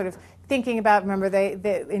 again, sort of thinking about, remember, they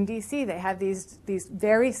in DC, they have these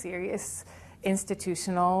very serious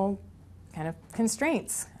institutional kind of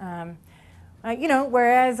constraints.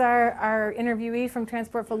 Whereas our interviewee from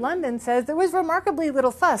Transport for London says there was remarkably little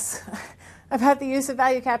fuss about the use of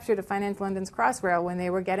value capture to finance London's Crossrail when they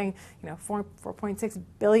were getting, 4.6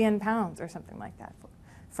 billion pounds or something like that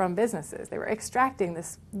from businesses. They were extracting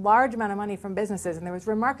this large amount of money from businesses, and there was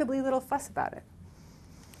remarkably little fuss about it.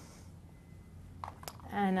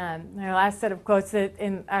 And our last set of quotes that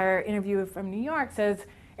in our interview from New York says,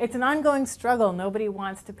 it's an ongoing struggle. Nobody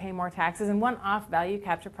wants to pay more taxes, and one-off value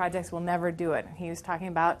capture projects will never do it. He was talking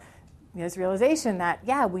about this realization that,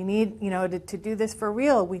 we need, to do this for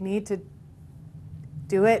real, we need to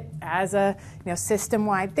do it as a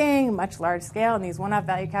system-wide thing, much large scale, and these one-off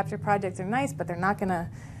value capture projects are nice, but they're not going to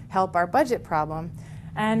help our budget problem.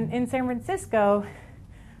 And in San Francisco,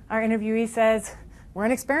 our interviewee says, we're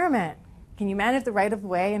an experiment. Can you manage the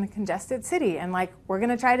right-of-way in a congested city? And we're going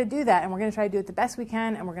to try to do that, and we're going to try to do it the best we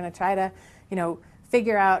can, and we're going to try to,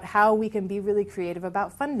 figure out how we can be really creative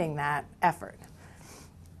about funding that effort.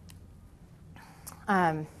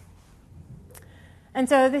 And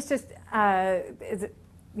so this just is,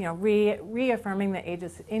 reaffirming that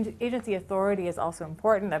agency authority is also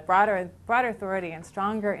important. That broader authority and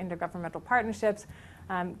stronger intergovernmental partnerships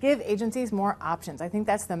give agencies more options. I think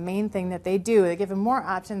that's the main thing that they do. They give them more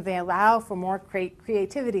options. They allow for more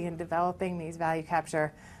creativity in developing these value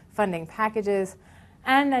capture funding packages.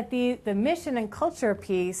 And that the mission and culture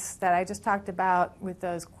piece that I just talked about with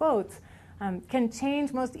those quotes can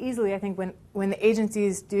change most easily, I think, when the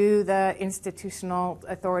agencies do the institutional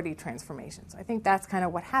authority transformations. I think that's kind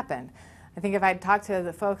of what happened. I think if I'd talked to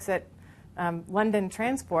the folks at London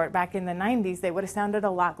Transport back in the 90s, they would have sounded a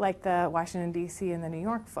lot like the Washington, D.C. and the New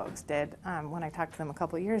York folks did when I talked to them a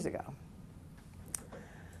couple of years ago.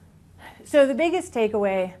 So the biggest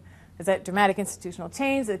takeaway is that dramatic institutional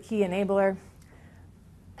change is a key enabler.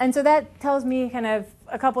 And so that tells me kind of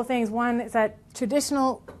a couple things. One is that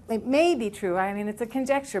it may be true. It's a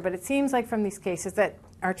conjecture, but it seems like from these cases that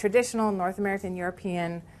our traditional North American,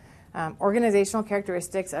 European organizational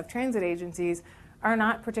characteristics of transit agencies are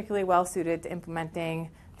not particularly well suited to implementing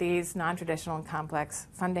these non-traditional and complex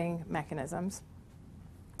funding mechanisms.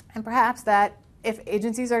 And perhaps that if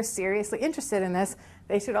agencies are seriously interested in this,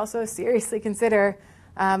 they should also seriously consider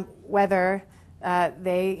whether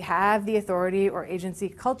they have the authority or agency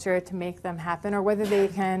culture to make them happen, or whether they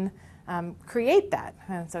can create that.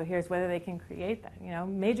 And so here's whether they can create that.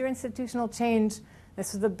 Major institutional change,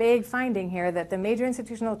 this was the big finding here, that the major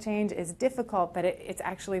institutional change is difficult, but it's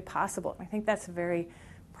actually possible. I think that's a very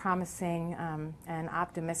promising and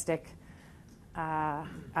optimistic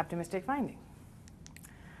finding.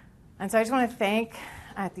 And so I just want to thank,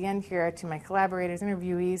 at the end here, to my collaborators,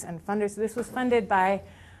 interviewees, and funders. So this was funded by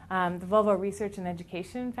the Volvo Research and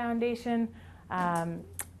Education Foundation.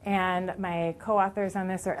 And my co-authors on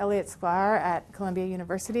this are Elliot Sklar at Columbia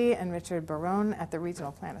University and Richard Barone at the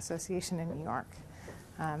Regional Plan Association in New York.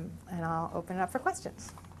 And I'll open it up for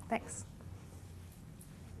questions. Thanks.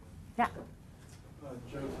 Yeah?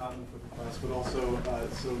 Joe Totten for the class, but also,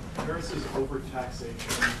 so Paris's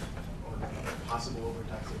overtaxation, or possible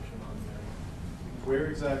overtaxation on there, where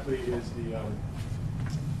exactly is the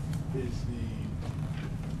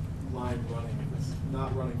line running? If it's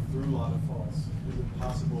not running through Lotta Falls, is it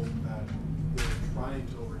possible that they're trying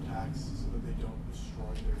to overtax so that they don't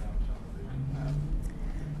destroy their downtown?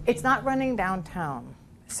 It's not running downtown.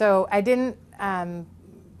 So I didn't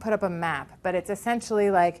put up a map, but it's essentially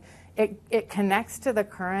like it connects to the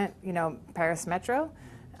current, Paris Metro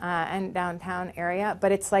and downtown area,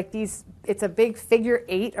 but it's like it's a big figure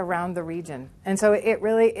 8 around the region. And so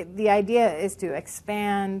the idea is to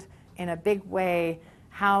expand in a big way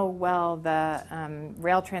how well the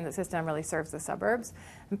rail transit system really serves the suburbs.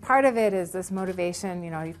 And part of it is this motivation,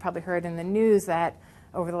 you've probably heard in the news that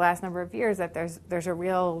over the last number of years that there's a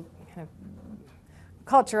real kind of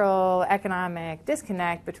cultural, economic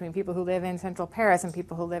disconnect between people who live in central Paris and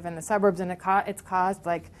people who live in the suburbs, and it's caused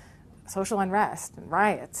like social unrest and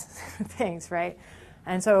riots, things, right?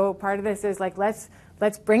 And so part of this is like, let's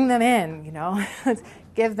bring them in, let's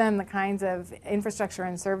give them the kinds of infrastructure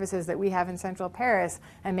and services that we have in central Paris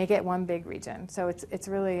and make it one big region. So it's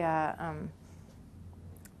really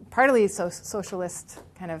partly socialist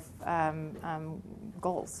kind of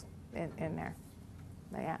goals in there.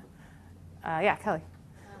 But yeah, Kelly.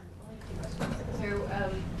 So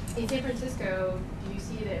in San Francisco, do you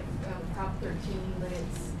see that Prop 13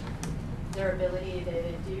 limits their ability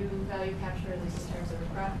to do value capture, at least in terms of a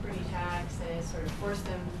property tax, and sort of force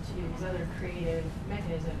them to do these other creative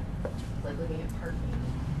mechanisms, like looking at parking?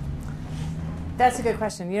 That's a good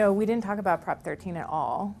question. We didn't talk about Prop 13 at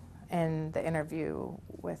all in the interview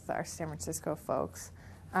with our San Francisco folks.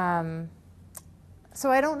 So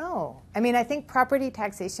I don't know. I mean, I think property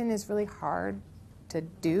taxation is really hard to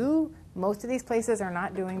do. Most of these places are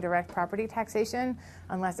not doing direct property taxation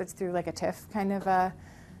unless it's through like a TIF kind of a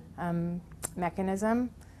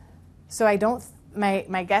mechanism. So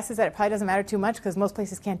my guess is that it probably doesn't matter too much because most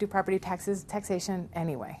places can't do property taxation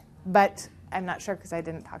anyway. But I'm not sure because I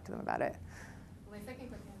didn't talk to them about it. Well, my second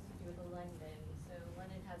question has to do with London. So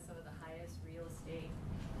London has some of the highest real estate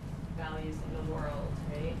values in the world,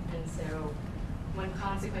 right? And so one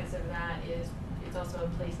consequence of that is it's also a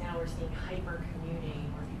place now we're seeing hyper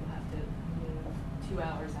commuting where people have to move 2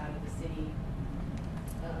 hours out of the city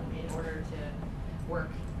in order to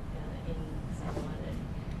work in central London.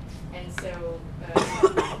 And so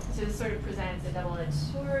this sort of presents a double-edged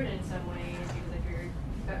sword in some ways, because if you're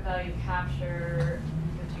value capture,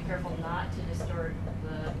 you have to be careful not to distort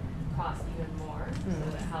the cost even more,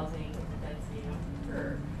 so that housing density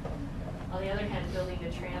occur. On the other hand, building the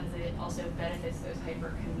transit also benefits those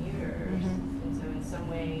hyper commuters, and so in some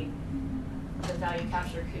way, the value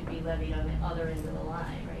capture could be levied on the other end of the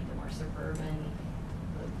line, right? The more suburban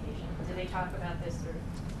location. Did they talk about this sort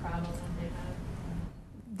of problem that they have?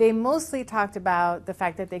 They mostly talked about the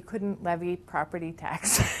fact that they couldn't levy property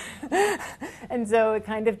tax. And so it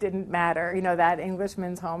kind of didn't matter. That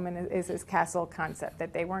Englishman's home is this castle concept,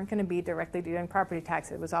 that they weren't going to be directly doing property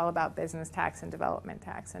tax. It was all about business tax and development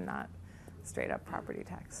tax and not straight up property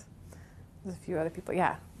tax. There's a few other people.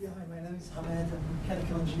 Yeah. Yeah, hi, my name is Hamed. I'm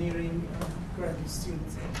mechanical engineering graduate student.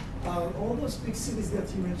 All those big cities that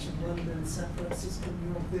you mentioned, London, San Francisco,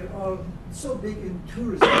 New York, they are so big in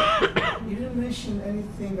tourism. You didn't mention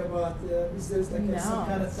anything about, is there like some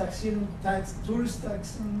kind of tax, tourist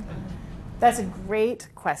tax? That's a great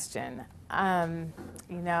question.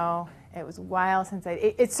 It was a while since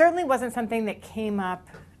it certainly wasn't something that came up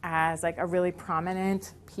as like a really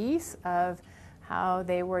prominent piece of how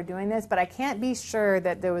they were doing this, but I can't be sure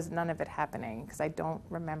that there was none of it happening because I don't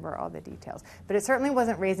remember all the details. But it certainly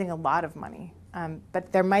wasn't raising a lot of money.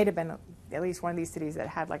 But there might have been at least one of these cities that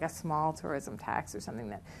had like a small tourism tax or something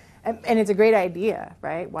that, and it's a great idea,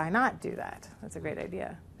 right? Why not do that? That's a great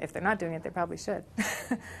idea. If they're not doing it, they probably should.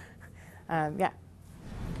 Yeah.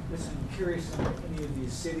 Listen, I'm curious in any of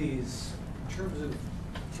these cities, in terms of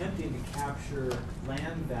attempting to capture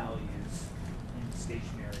land values in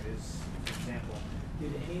station areas, for example,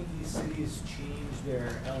 did any of these cities change their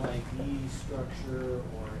LID structure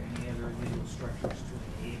or any other legal structures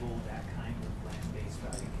to enable that kind of land-based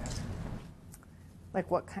value capture?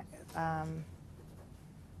 Like what kind?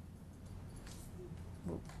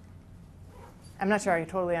 I'm not sure I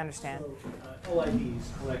totally understand. So, LIDs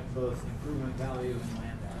collect both improvement value and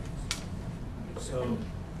land values. So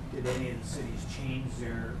did any of the cities change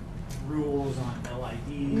their rules on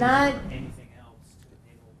LIDs or anything else to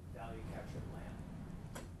enable value capture of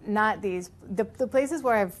land? Not these. The places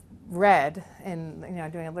where I've read in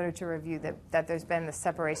doing a literature review that there's been the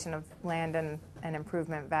separation of land and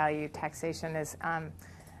improvement value taxation is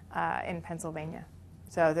in Pennsylvania.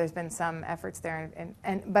 So there's been some efforts there,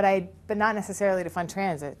 but not necessarily to fund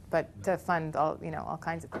transit, but to fund all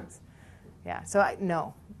kinds of things. Yeah. So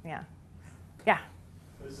yeah.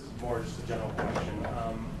 This is more just a general question.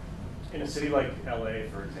 In a city like LA,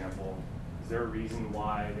 for example, is there a reason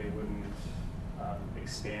why they wouldn't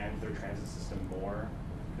expand their transit system more?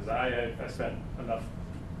 Because I spent enough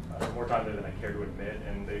more time there than I care to admit,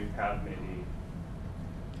 and they have maybe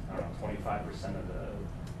 25% of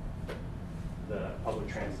the the public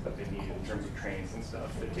transit that they need in terms of trains and stuff.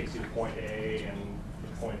 It takes you to point A, and the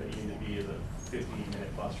point that you need to be is a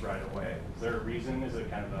 15-minute bus ride away. Is there a reason? Is it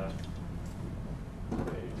kind of a,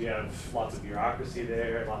 do you have lots of bureaucracy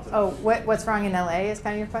there? Lots of What's wrong in LA is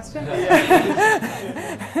kind of your question? Or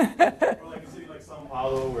like a city like Sao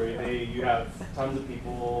Paulo, where you have tons of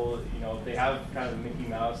people. You know, they have kind of a Mickey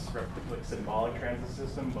Mouse like symbolic transit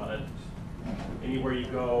system, but anywhere you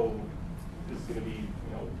go is going to be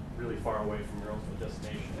really far away from your ultimate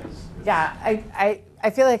destination. Yeah, I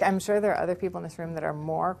feel like I'm sure there are other people in this room that are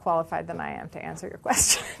more qualified than I am to answer your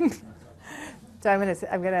question. So I'm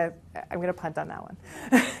gonna punt on that one.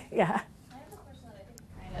 Yeah. I have a question that I think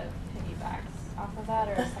kind of piggybacks off of that,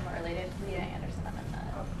 or is somewhat related. Leah Anderson, I'm in the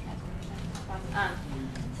transportation fund.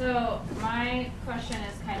 So my question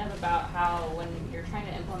is kind of about how when you're trying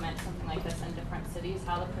to implement something like this in different cities,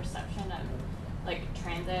 how the perception of like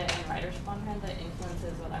transit and ridership on transit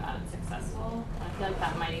influences whether or not it's successful. And I feel like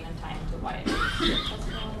that might even tie into why it's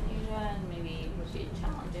successful in Asia and maybe would be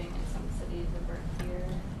challenging in some cities over here.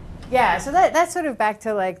 Yeah, so that's sort of back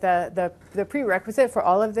to like the prerequisite for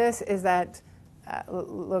all of this is that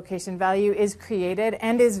location value is created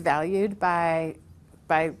and is valued by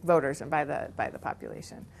voters and by the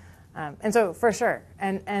population, and so for sure,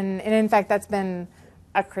 and in fact that's been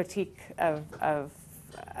a critique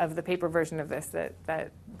of the paper version of this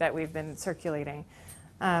that we've been circulating,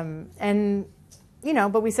 and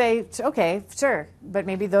but we say okay, sure, but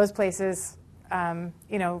maybe those places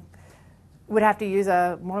would have to use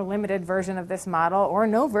a more limited version of this model or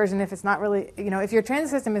no version if it's not really, if your transit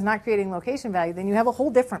system is not creating location value, then you have a whole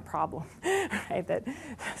different problem, right?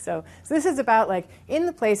 So this is about like in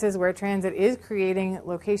the places where transit is creating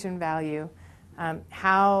location value,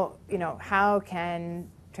 how can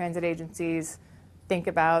transit agencies think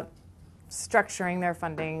about structuring their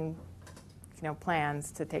funding,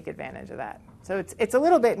 plans to take advantage of that. So it's a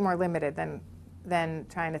little bit more limited than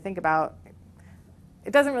trying to think about.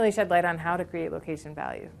 It doesn't really shed light on how to create location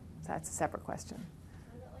value. So that's a separate question.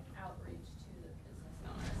 What about like outreach to the business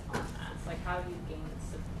owners on that? So like how do you gain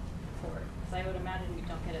support? Because I would imagine you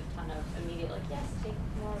don't get a ton of immediate like, yes, take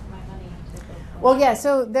more of my money to go forward. Well, yeah.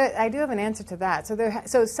 So I do have an answer to that.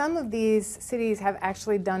 So some of these cities have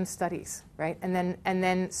actually done studies, right, and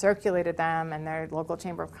then circulated them in their local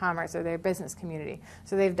chamber of commerce or their business community.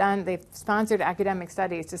 So they've sponsored academic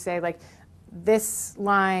studies to say like this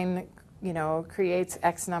line creates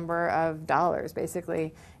X number of dollars,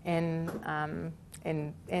 basically in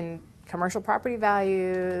commercial property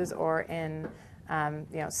values or in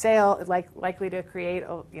sale, likely to create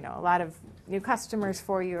a lot of new customers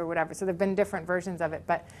for you or whatever. So there've been different versions of it,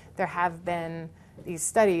 but there have been these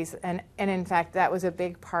studies, and in fact that was a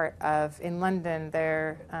big part of in London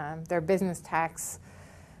their business tax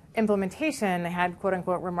implementation. They had quote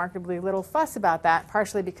unquote remarkably little fuss about that,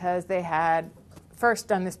 partially because they had first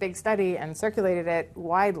done this big study and circulated it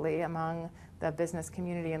widely among the business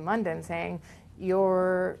community in London, saying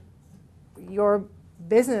your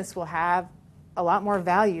business will have a lot more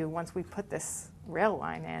value once we put this rail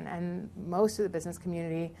line in, and most of the business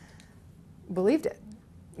community believed it,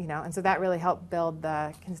 and so that really helped build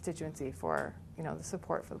the constituency for the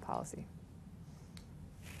support for the policy.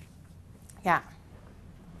 Yeah.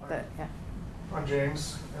 I'm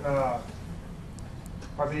James, and are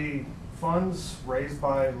the funds raised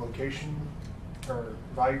by location or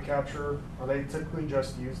value capture, are they typically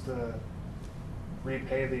just used to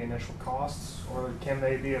repay the initial costs, or can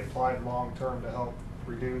they be applied long term to help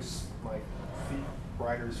reduce like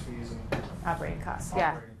riders' fees and operating costs?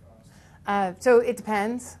 So it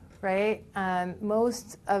depends, right? A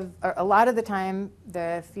lot of the time,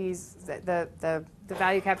 the fees, the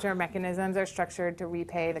value capture mechanisms are structured to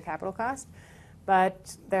repay the capital cost,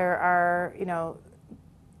 but there are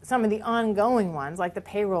some of the ongoing ones, like the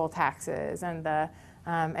payroll taxes and the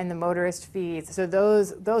motorist fees. So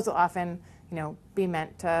those will often, be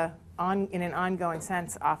meant to, in an ongoing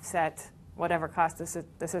sense, offset whatever cost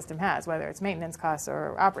the system has, whether it's maintenance costs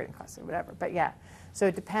or operating costs or whatever. But yeah, so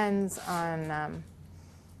it depends on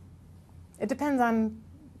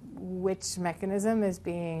which mechanism is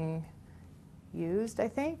being used, I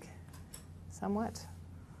think, somewhat.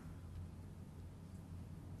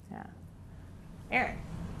 Yeah. Aaron.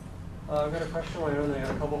 I've got a question from my own, and I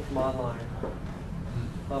got a couple from online.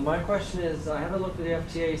 My question is, I haven't looked at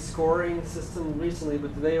the FTA scoring system recently,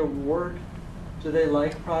 but do they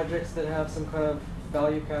like projects that have some kind of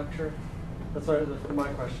value capture? That's my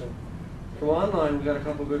question. From online, we got a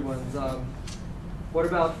couple good ones. What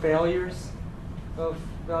about failures of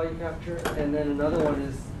value capture? And then another one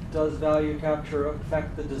is, does value capture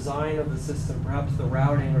affect the design of the system, perhaps the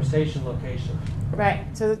routing or station location? Right.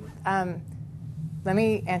 So let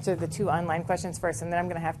me answer the 2 online questions first, and then I'm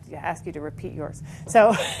going to have to ask you to repeat yours.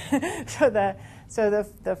 So, the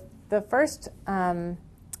first,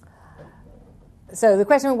 so the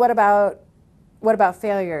question, what about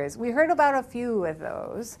failures? We heard about a few of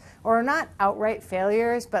those, or not outright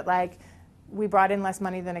failures, but like we brought in less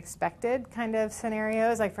money than expected kind of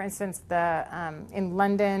scenarios. Like for instance, in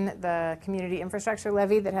London, the community infrastructure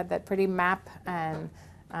levy that had that pretty map and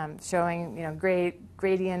showing great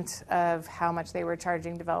gradient of how much they were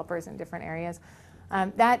charging developers in different areas.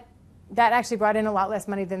 That actually brought in a lot less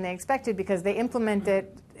money than they expected because they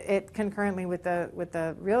implemented it concurrently with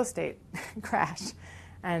the real estate crash.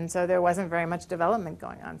 And so there wasn't very much development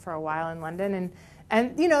going on for a while in London.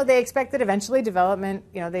 And they expected eventually development,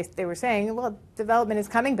 they were saying, well, development is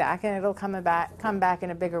coming back and it'll come back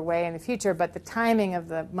in a bigger way in the future, but the timing of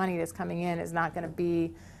the money that's coming in is not going to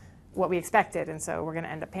be what we expected, and so we're going to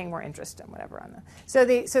end up paying more interest and whatever on them. So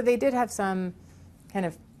they did have some kind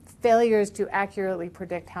of failures to accurately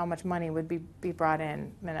predict how much money would be brought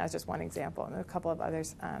in, and that was just one example, and there are a couple of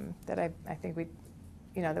others that I think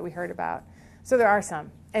that we heard about. So there are some,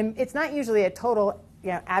 and it's not usually a total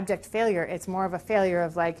abject failure. It's more of a failure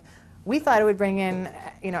of like, we thought it would bring in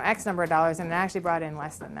X number of dollars, and it actually brought in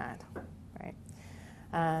less than that, right?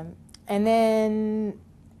 And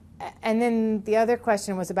then the other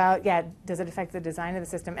question was about, does it affect the design of the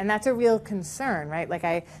system? And that's a real concern, right? Like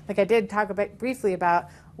I did talk briefly about,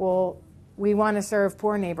 well, we want to serve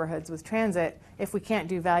poor neighborhoods with transit if we can't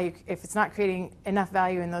do value, if it's not creating enough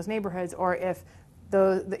value in those neighborhoods, or if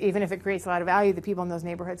even if it creates a lot of value, the people in those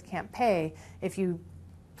neighborhoods can't pay. If you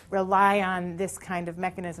rely on this kind of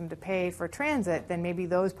mechanism to pay for transit, then maybe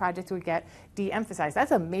those projects would get de-emphasized.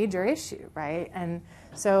 That's a major issue, right? And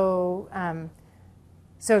so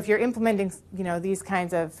if you're implementing, these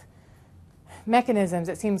kinds of mechanisms,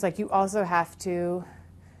 it seems like you also have to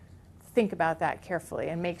think about that carefully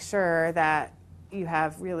and make sure that you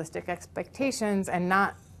have realistic expectations and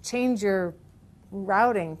not change your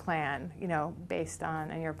routing plan, based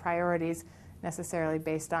on, and your priorities necessarily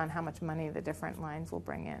based on how much money the different lines will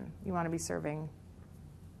bring in. You want to be serving,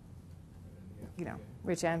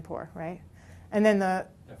 rich and poor, right? And then the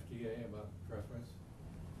FTA about preference.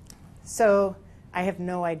 So I have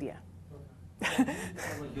no idea. Sounds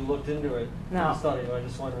like you looked into it. No. Study. I was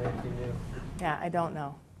just wondering if you knew. Yeah, I don't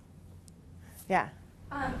know. Yeah.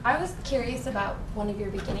 I was curious about one of your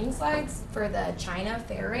beginning slides for the China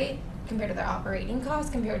fare rate compared to their operating costs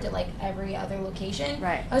compared to like every other location.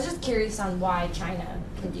 Right. I was just curious on why China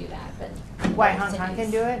can do that, but why Hong Kong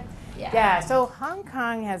can do it? Yeah. So Hong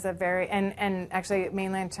Kong has a very, and actually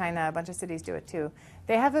mainland China, a bunch of cities do it too.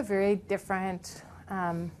 They have a very different,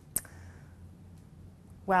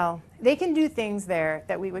 they can do things there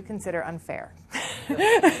that we would consider unfair,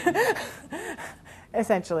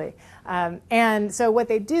 essentially. And so what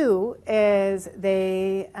they do is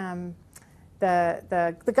the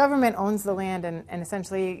government owns the land and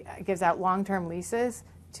essentially gives out long-term leases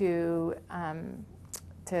to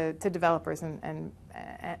developers and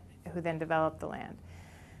who then develop the land.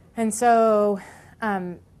 And so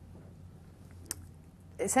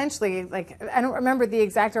essentially, like, I don't remember the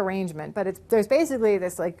exact arrangement, but there's basically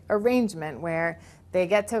this like arrangement where they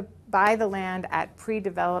get to buy the land at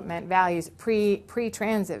pre-development values,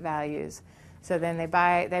 pre-transit values. So then they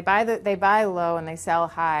buy low and they sell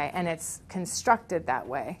high, and it's constructed that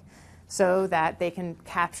way so that they can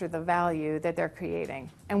capture the value that they're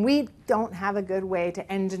creating. And we don't have a good way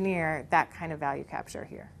to engineer that kind of value capture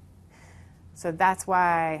here. So that's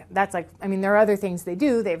why, there are other things they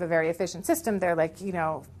do. They have a very efficient system. They're like,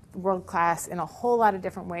 world class in a whole lot of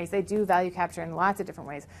different ways. They do value capture in lots of different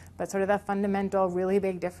ways. But sort of the fundamental, really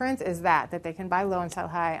big difference is that they can buy low and sell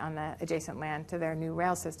high on the adjacent land to their new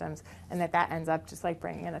rail systems, and that ends up just like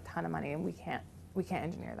bringing in a ton of money, and we can't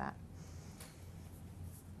engineer that.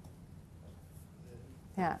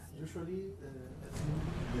 Yeah. Usually, I think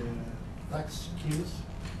the tax schemes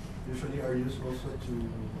usually are used also to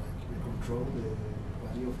control the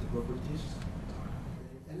value of the properties.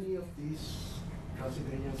 Any of these housing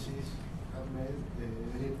agencies have made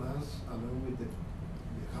any plans along with the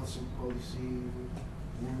housing policy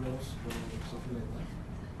rules or something like that?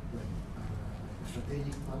 Like a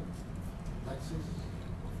strategic plan, taxes,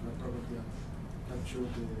 of property and capture the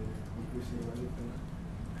increasing value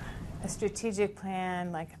of A strategic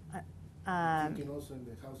plan, like thinking also in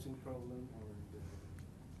the housing problem or the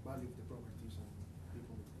value of the properties and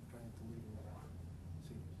people trying to live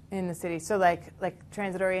in the city. So like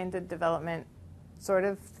transit-oriented development sort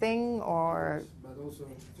of thing, or? Yes, but also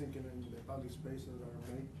thinking in the public spaces that are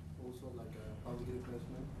made, also like a public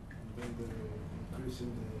investment, and then the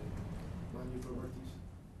increasing the value properties.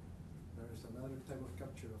 There is another type of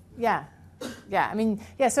capture of the Yeah. Yeah, I mean,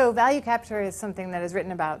 yeah, so value capture is something that is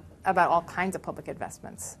written about all kinds of public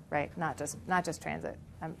investments, right? Not just transit.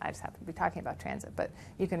 I just happen to be talking about transit, but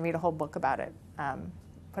you can read a whole book about it,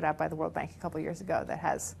 put out by the World Bank a couple years ago, that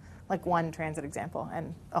has like one transit example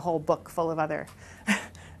and a whole book full of other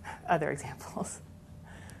other examples.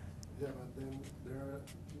 Yeah, but then there are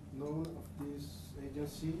none of these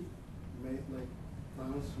agency made like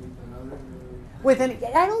plans with another.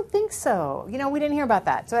 I don't think so. You know, we didn't hear about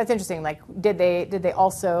that. So that's interesting. Like, did they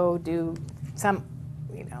also do some,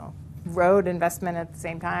 road investment at the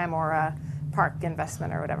same time, or a park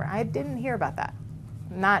investment or whatever? I didn't hear about that.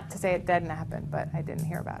 Not to say it didn't happen, but I didn't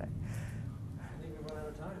hear about it. I think we've run out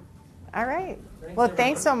of time. All right. Thanks, Well,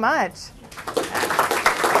 thanks so everyone. much.